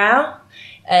eyebrow.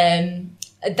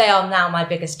 They are now my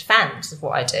biggest fans of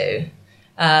what I do.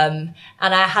 And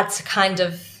I had to kind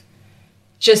of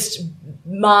just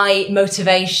my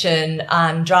motivation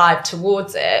and drive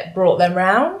towards it brought them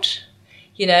round,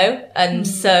 and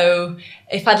so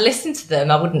if I'd listened to them,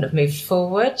 I wouldn't have moved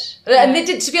forward. Yeah. And they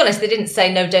did, to be honest, they didn't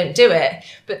say, no, don't do it.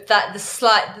 But that the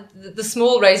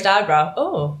small raised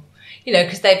eyebrow,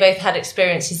 because they both had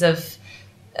experiences of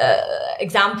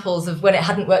examples of when it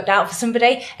hadn't worked out for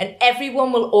somebody, and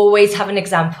everyone will always have an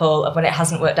example of when it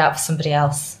hasn't worked out for somebody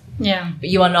else. Yeah. But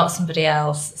you are not somebody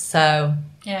else. So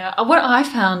yeah, what I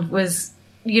found was,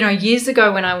 years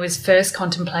ago when I was first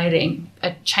contemplating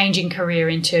a changing career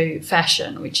into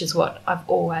fashion, which is what I've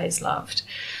always loved,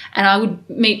 and I would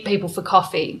meet people for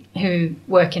coffee who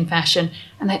work in fashion,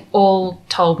 and they all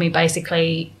told me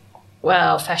basically,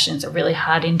 well, fashion's a really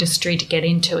hard industry to get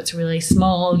into. It's really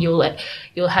small.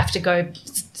 You'll have to go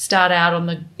start out on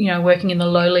the, working in the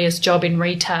lowliest job in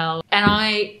retail. And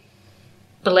I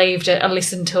believed it. I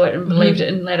listened to it and believed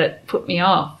it and let it put me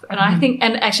off. And I think,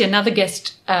 and actually another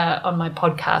guest on my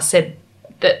podcast said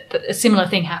that a similar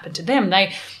thing happened to them.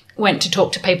 They went to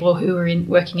talk to people who were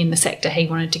working in the sector he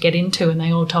wanted to get into, and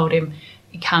they all told him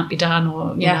it can't be done,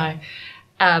 or, you know.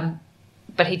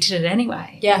 But he did it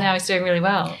anyway. Yeah. And now he's doing really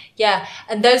well. Yeah.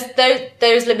 And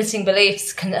those limiting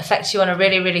beliefs can affect you on a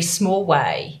really, really small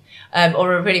way,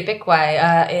 or a really big way.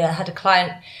 I had a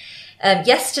client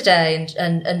yesterday,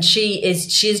 and she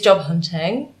is job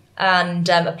hunting and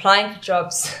applying for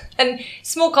jobs. And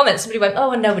small comment, somebody went,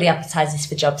 oh, and nobody advertises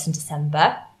for jobs in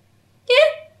December. Yeah,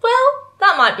 well,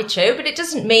 that might be true, but it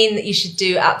doesn't mean that you should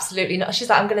do absolutely not. She's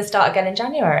like, I'm going to start again in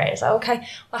January. It's like, okay,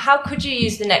 well, how could you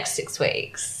use the next 6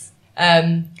 weeks?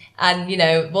 And,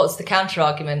 what's the counter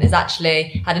argument is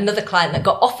actually had another client that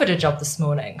got offered a job this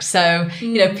morning. So,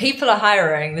 people are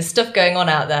hiring, there's stuff going on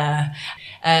out there.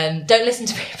 Don't listen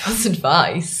to people's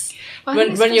advice. Well,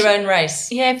 run your own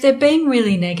race. Yeah, if they're being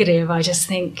really negative, I just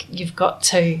think you've got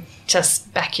to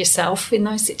just back yourself in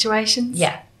those situations.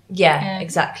 Yeah,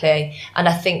 exactly. And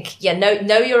I think,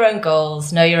 know your own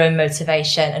goals, know your own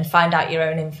motivation, and find out your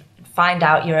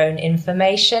own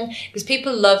information, because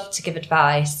people love to give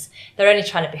advice. They're only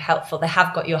trying to be helpful. They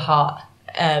have got your heart.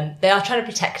 They are trying to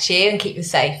protect you and keep you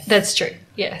safe. That's true.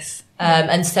 Yes.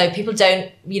 And so people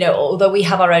don't, although we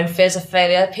have our own fears of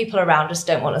failure, people around us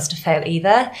don't want us to fail either.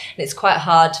 And it's quite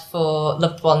hard for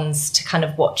loved ones to kind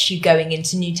of watch you going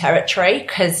into new territory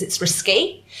because it's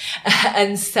risky.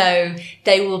 And so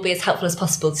they will be as helpful as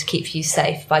possible to keep you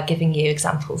safe by giving you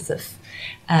examples of,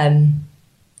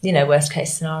 worst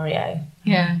case scenario.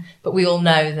 Yeah. But we all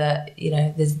know that,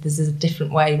 there's a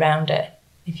different way around it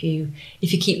if you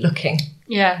keep looking.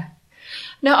 Yeah.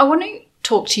 Now, I want to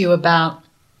talk to you about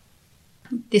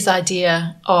this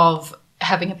idea of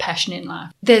having a passion in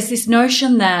life. There's this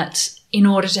notion that in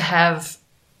order to have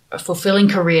a fulfilling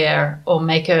career or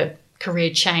make a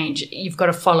career change, you've got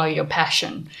to follow your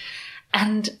passion.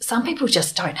 And some people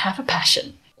just don't have a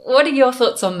passion. What are your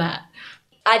thoughts on that?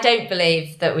 I don't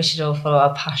believe that we should all follow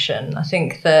our passion. I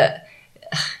think that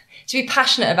to be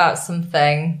passionate about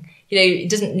something, it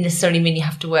doesn't necessarily mean you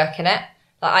have to work in it.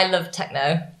 Like, I love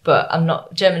techno, but I'm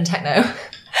not German techno.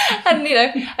 And,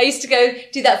 I used to go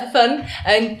do that for fun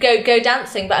and go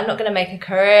dancing, but I'm not going to make a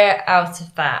career out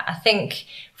of that. I think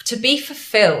to be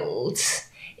fulfilled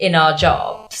in our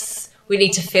jobs, we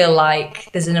need to feel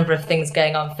like there's a number of things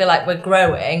going on, feel like we're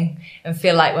growing and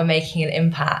feel like we're making an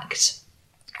impact.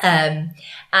 And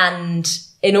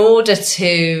in order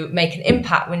to make an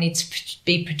impact, we need to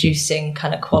be producing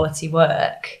kind of quality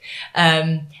work.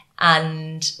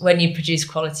 And when you produce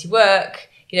quality work,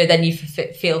 then you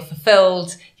feel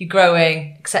fulfilled, you're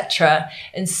growing, etc.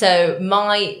 And so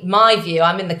my view,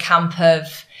 I'm in the camp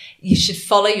of you should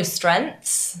follow your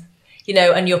strengths,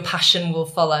 and your passion will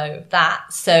follow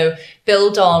that. So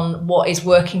build on what is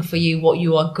working for you, what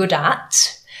you are good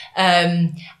at,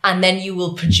 and then you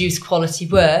will produce quality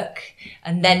work,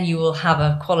 and then you will have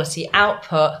a quality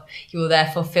output. You will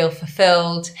therefore feel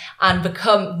fulfilled and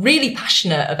become really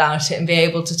passionate about it and be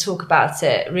able to talk about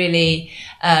it really,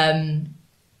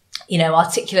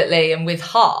 articulately and with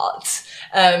heart,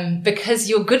 because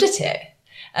you're good at it.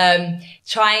 It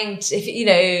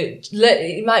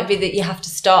might be that you have to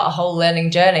start a whole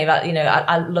learning journey about,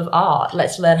 I love art.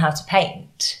 Let's learn how to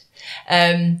paint.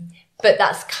 But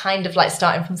that's kind of like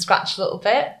starting from scratch a little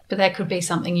bit. But that could be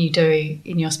something you do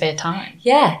in your spare time.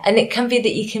 Yeah. And it can be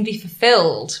that you can be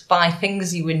fulfilled by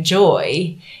things you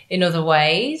enjoy in other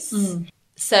ways. Mm.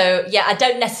 So, I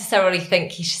don't necessarily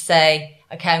think you should say,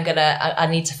 okay, I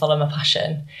need to follow my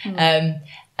passion. Mm.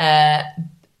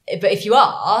 But if you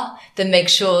are, then make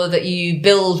sure that you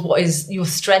build what is your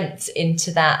strengths into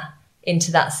that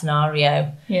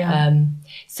scenario. Yeah.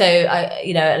 So,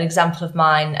 an example of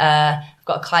mine, I've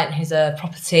got a client who's a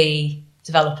property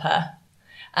developer,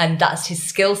 and that's his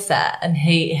skill set, and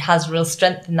he has real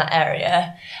strength in that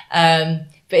area.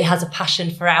 But he has a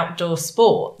passion for outdoor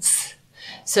sports.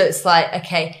 So it's like,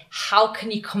 okay, how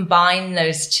can you combine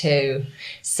those two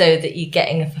so that you're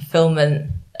getting a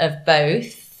fulfillment of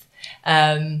both,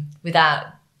 without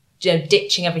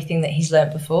ditching everything that he's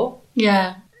learnt before?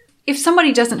 Yeah. If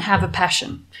somebody doesn't have a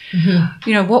passion,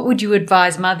 what would you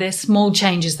advise them? Are there small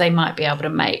changes they might be able to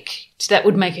make that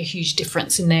would make a huge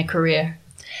difference in their career?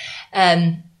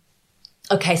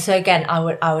 Okay, so again, I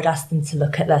would ask them to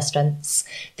look at their strengths.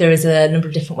 There is a number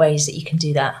of different ways that you can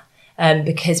do that,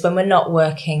 because when we're not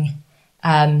working,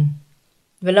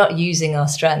 we're not using our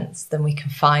strengths, then we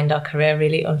can find our career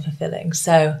really unfulfilling.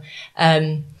 So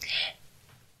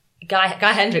Guy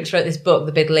Hendricks wrote this book,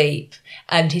 The Big Leap,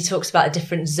 and he talks about the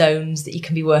different zones that you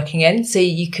can be working in. So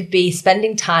you could be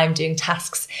spending time doing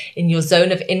tasks in your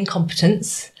zone of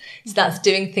incompetence. So that's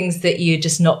doing things that you're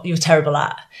terrible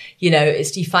at.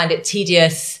 You find it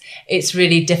tedious, it's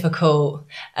really difficult.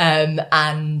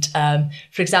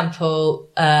 For example,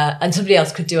 and somebody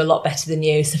else could do a lot better than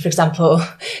you. So for example,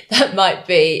 that might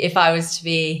be if I was to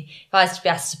be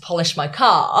asked to polish my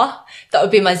car, that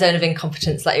would be my zone of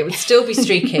incompetence. Like, it would still be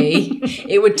streaky.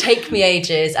 It would take me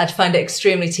ages. I'd find it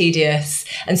extremely tedious,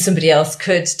 and somebody else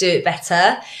could do it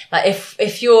better. Like,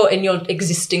 if you're in your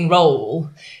existing role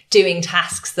doing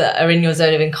tasks that are in your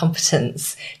zone of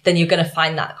incompetence, then you're going to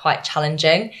find that quite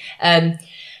challenging.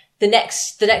 The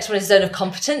next one is zone of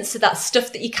competence. So that's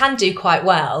stuff that you can do quite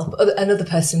well, but another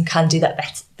person can do that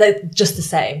better. They're just the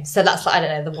same. So that's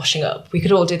like, the washing up. We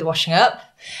could all do the washing up.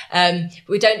 But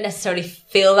we don't necessarily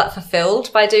feel that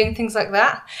fulfilled by doing things like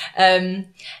that. And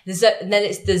then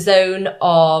it's the zone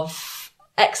of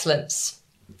excellence.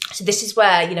 So this is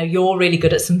where, you know, you're really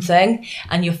good at something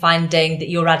and you're finding that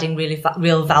you're adding really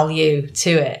real value to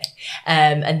it.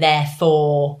 And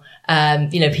therefore,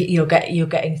 you know, you're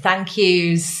getting thank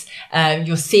yous,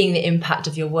 you're seeing the impact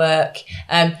of your work.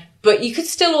 But you could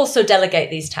still also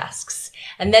delegate these tasks.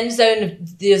 And then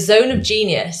the zone of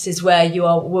genius is where you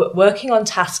are working on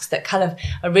tasks that kind of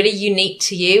are really unique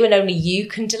to you and only you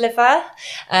can deliver,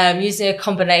 using a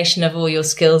combination of all your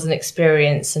skills and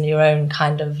experience and your own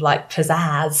kind of like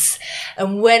pizzazz.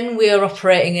 And when we are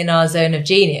operating in our zone of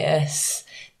genius,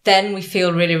 then we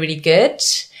feel really, really good.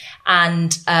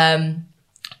 And,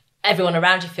 everyone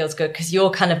around you feels good because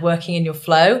you're kind of working in your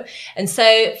flow. And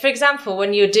so, for example,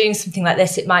 when you're doing something like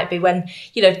this, it might be when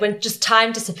just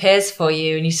time disappears for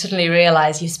you and you suddenly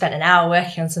realize you spent an hour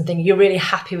working on something, you're really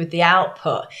happy with the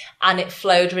output and it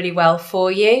flowed really well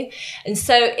for you. And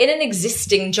so in an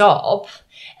existing job,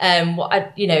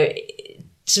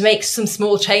 to make some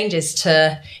small changes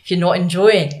to, if you're not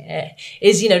enjoying it,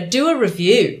 is, you know, do a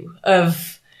review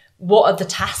of what are the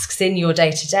tasks in your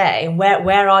day to day and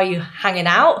where are you hanging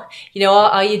out? You know,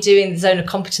 are you doing the zone of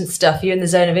competence stuff? Are you in the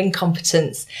zone of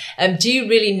incompetence? Do you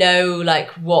really know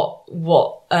like what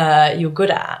you're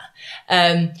good at?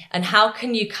 And how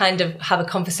can you kind of have a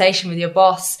conversation with your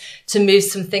boss to move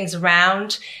some things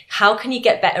around? How can you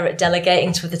get better at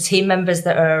delegating to the team members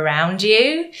that are around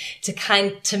you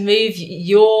to move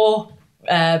your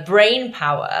brain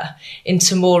power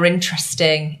into more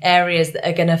interesting areas that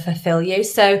are going to fulfill you?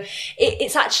 So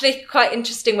it's actually quite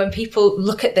interesting when people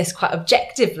look at this quite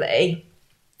objectively.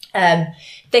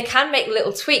 They can make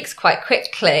little tweaks quite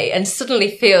quickly and suddenly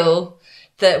feel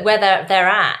that where they're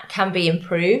at can be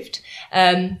improved.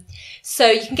 So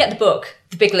you can get the book,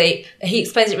 The Big Leap. He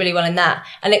explains it really well in that.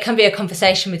 And it can be a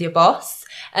conversation with your boss.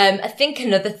 I think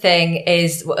another thing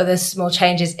is, what other small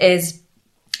changes is,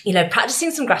 you know,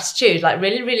 practicing some gratitude, like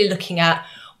really, really looking at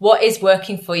what is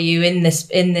working for you in this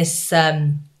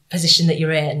position that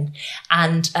you're in,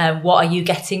 and what are you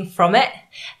getting from it,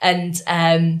 and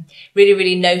really,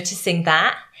 really noticing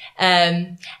that,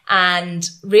 and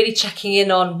really checking in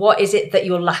on what is it that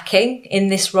you're lacking in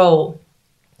this role.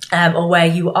 Or where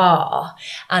you are,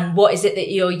 and what is it that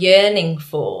you're yearning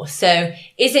for? So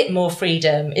is it more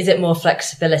freedom? Is it more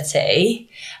flexibility?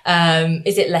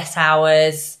 Is it less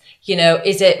hours? You know,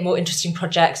 is it more interesting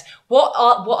projects? What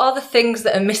are the things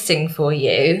that are missing for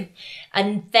you?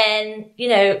 And then, you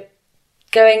know,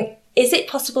 going, is it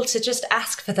possible to just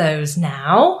ask for those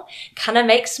now? Can I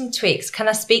make some tweaks? Can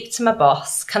I speak to my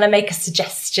boss? Can I make a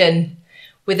suggestion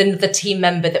with another team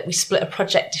member that we split a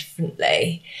project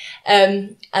differently?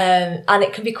 And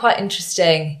it can be quite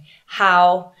interesting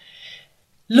how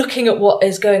looking at what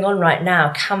is going on right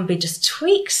now can be just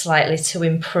tweaked slightly to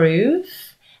improve.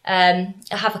 I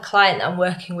have a client that I'm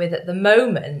working with at the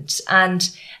moment, and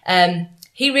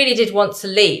he really did want to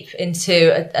leap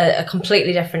into a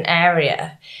completely different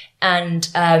area. And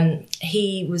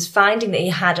he was finding that he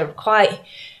had a quite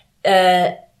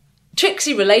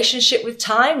tricksy relationship with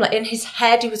time. Like in his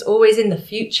head, he was always in the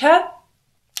future,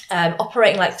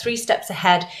 operating like 3 steps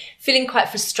ahead, feeling quite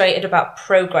frustrated about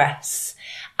progress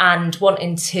and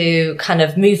wanting to kind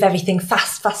of move everything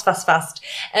fast.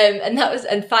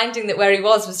 And finding that where he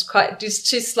was quite just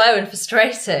too slow and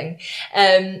frustrating.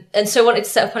 And so wanted to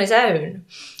set up on his own.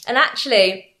 And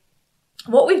actually,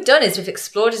 what we've done is we've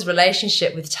explored his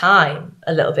relationship with time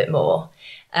a little bit more.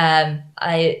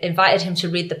 I invited him to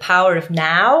read The Power of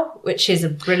Now, which is a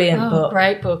brilliant book.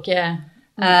 Great book, yeah.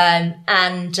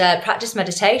 And practice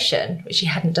meditation, which he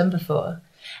hadn't done before.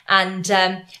 And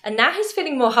now he's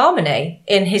feeling more harmony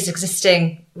in his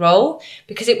existing role,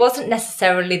 because it wasn't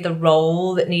necessarily the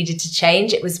role that needed to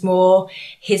change. It was more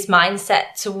his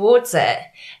mindset towards it.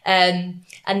 And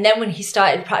then when he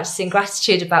started practicing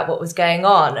gratitude about what was going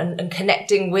on and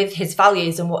connecting with his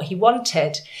values and what he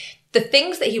wanted, the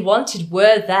things that he wanted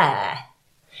were there,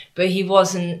 but he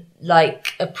wasn't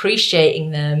like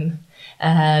appreciating them.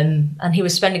 And he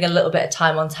was spending a little bit of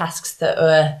time on tasks that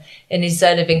were in his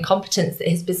zone of incompetence that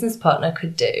his business partner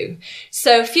could do.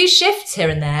 So a few shifts here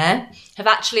and there have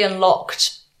actually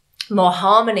unlocked more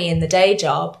harmony in the day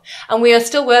job. And we are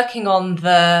still working on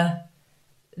the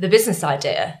business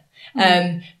idea.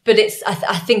 But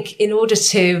I think in order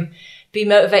to be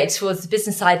motivated towards the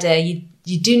business idea,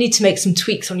 you do need to make some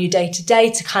tweaks on your day to day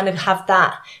to kind of have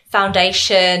that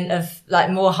foundation of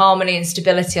like more harmony and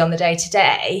stability on the day to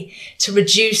day to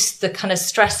reduce the kind of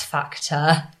stress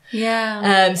factor.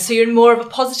 Yeah. So you're in more of a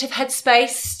positive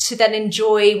headspace to then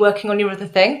enjoy working on your other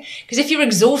thing. Because if you're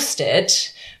exhausted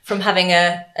from having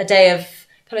a day of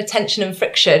kind of tension and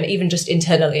friction, even just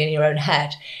internally in your own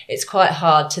head, it's quite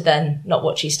hard to then not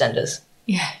watch EastEnders.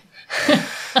 Yeah.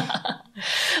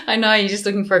 I know, you're just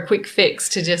looking for a quick fix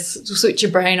to just switch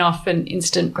your brain off and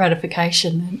instant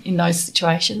gratification in those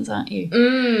situations, aren't you?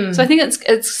 So I think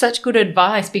it's such good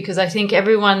advice, because I think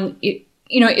everyone,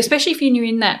 especially if you're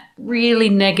in that really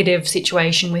negative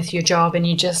situation with your job and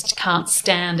you just can't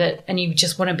stand it and you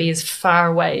just want to be as far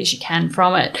away as you can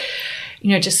from it,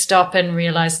 just stop and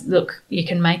realise, look, you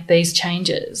can make these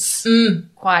changes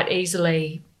quite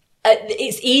easily.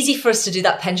 It's easy for us to do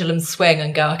that pendulum swing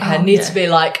and go, okay, I need to be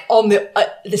like on the,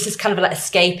 this is kind of like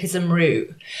escapism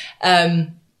route.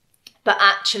 But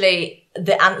actually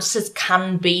the answers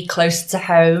can be close to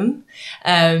home.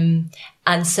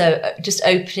 And so just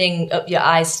opening up your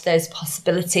eyes to those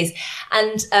possibilities,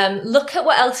 and look at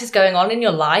what else is going on in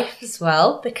your life as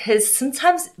well, because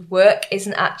sometimes work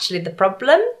isn't actually the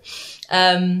problem.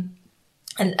 And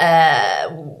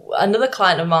another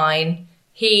client of mine,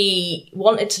 he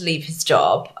wanted to leave his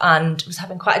job and was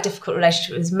having quite a difficult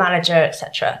relationship with his manager,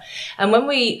 etc. And when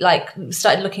we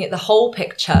started looking at the whole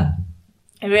picture,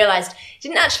 I realised he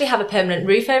didn't actually have a permanent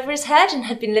roof over his head and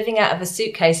had been living out of a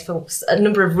suitcase for a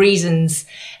number of reasons.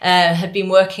 Had been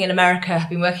working in America, had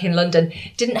been working in London,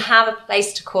 didn't have a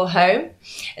place to call home.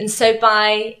 And so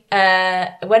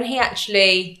when he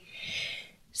actually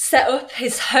set up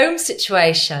his home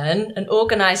situation and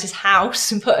organised his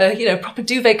house and put a proper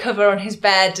duvet cover on his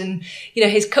bed and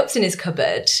his cups in his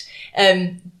cupboard,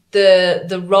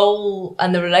 the role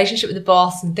and the relationship with the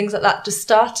boss and things like that just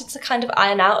started to kind of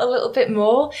iron out a little bit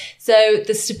more. So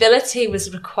the stability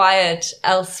was required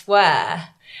elsewhere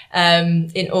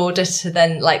in order to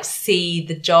then see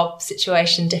the job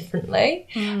situation differently.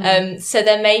 So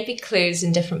there may be clues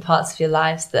in different parts of your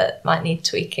lives that might need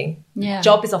tweaking. Yeah.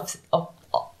 Job is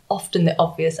often the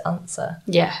obvious answer.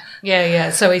 Yeah.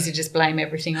 It's so easy to just blame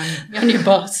everything on your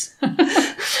boss.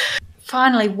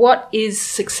 Finally, what is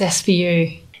success for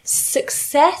you?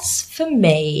 Success for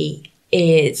me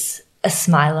is a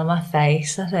smile on my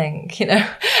face, I think,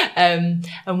 and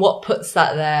what puts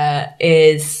that there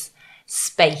is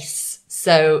space.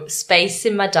 So space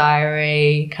in my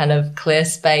diary, kind of clear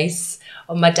space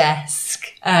on my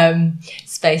desk,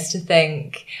 space to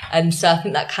think. And so I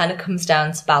think that kind of comes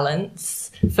down to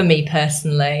balance for me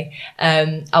personally.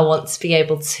 I want to be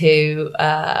able to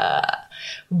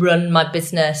run my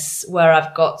business where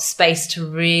I've got space to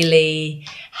really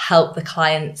help the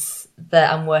clients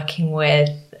that I'm working with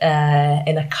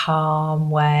in a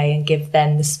calm way and give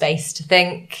them the space to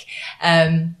think.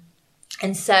 And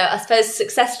so I suppose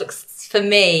success looks for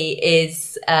me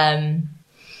is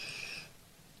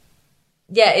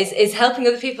helping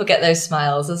other people get those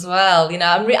smiles as well.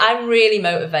 I'm really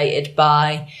motivated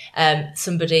by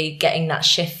somebody getting that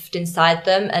shift inside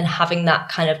them and having that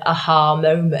kind of aha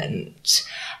moment,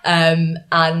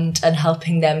 and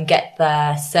helping them get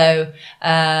there. So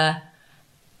I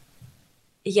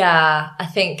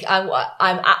think I'm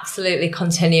absolutely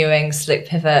continuing Slick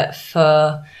Pivot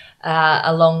for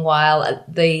a long while.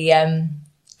 The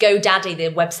GoDaddy,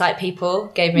 the website people,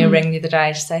 gave me a ring the other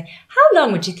day to say, how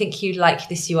long would you think you'd like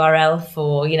this URL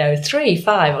for? 3,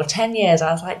 5 or 10 years?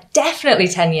 I was like, definitely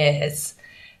 10 years.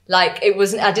 I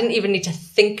didn't even need to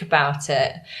think about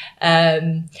it.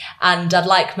 And I'd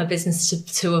like my business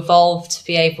to evolve to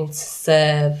be able to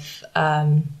serve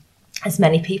as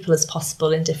many people as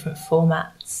possible in different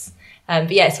formats.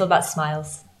 It's all about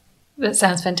smiles. That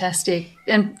sounds fantastic.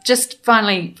 And just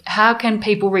finally, how can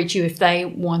people reach you if they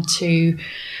want to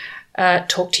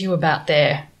talk to you about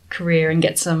their career and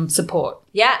get some support?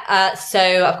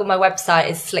 So I've got my website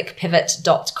is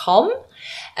slickpivot.com.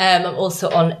 I'm also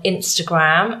on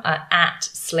Instagram at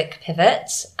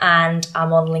slickpivot, and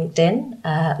I'm on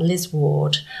LinkedIn, Liz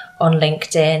Ward on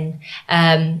LinkedIn.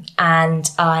 And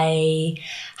I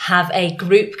have a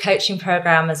group coaching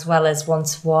program as well as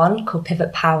one-to-one called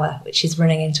Pivot Power, which is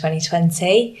running in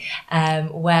 2020,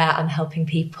 where I'm helping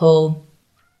people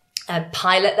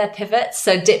pilot their pivots,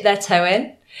 so dip their toe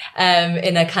in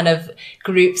a kind of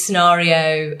group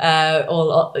scenario,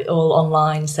 all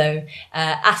online. So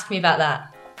ask me about that.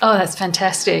 Oh, that's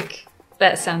fantastic.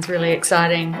 That sounds really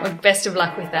exciting. Well, best of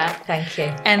luck with that. Thank you.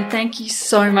 And thank you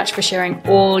so much for sharing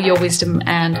all your wisdom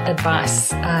and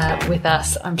advice with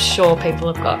us. I'm sure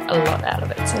people have got a lot out of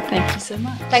it. So thank you so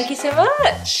much. Thank you so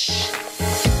much.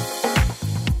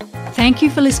 Thank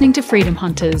you for listening to Freedom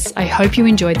Hunters. I hope you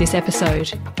enjoyed this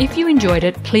episode. If you enjoyed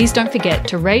it, please don't forget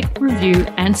to rate, review,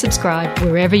 and subscribe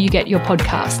wherever you get your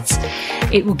podcasts.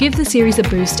 It will give the series a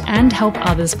boost and help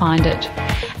others find it.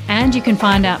 And you can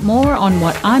find out more on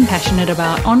what I'm passionate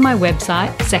about on my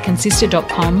website,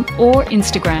 secondsister.com, or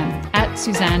Instagram at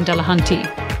Suzanne Delahunty.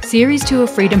 Series 2 of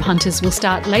Freedom Hunters will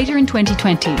start later in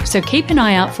 2020, so keep an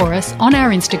eye out for us on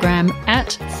our Instagram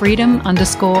at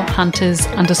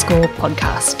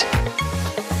freedom_hunters_podcast.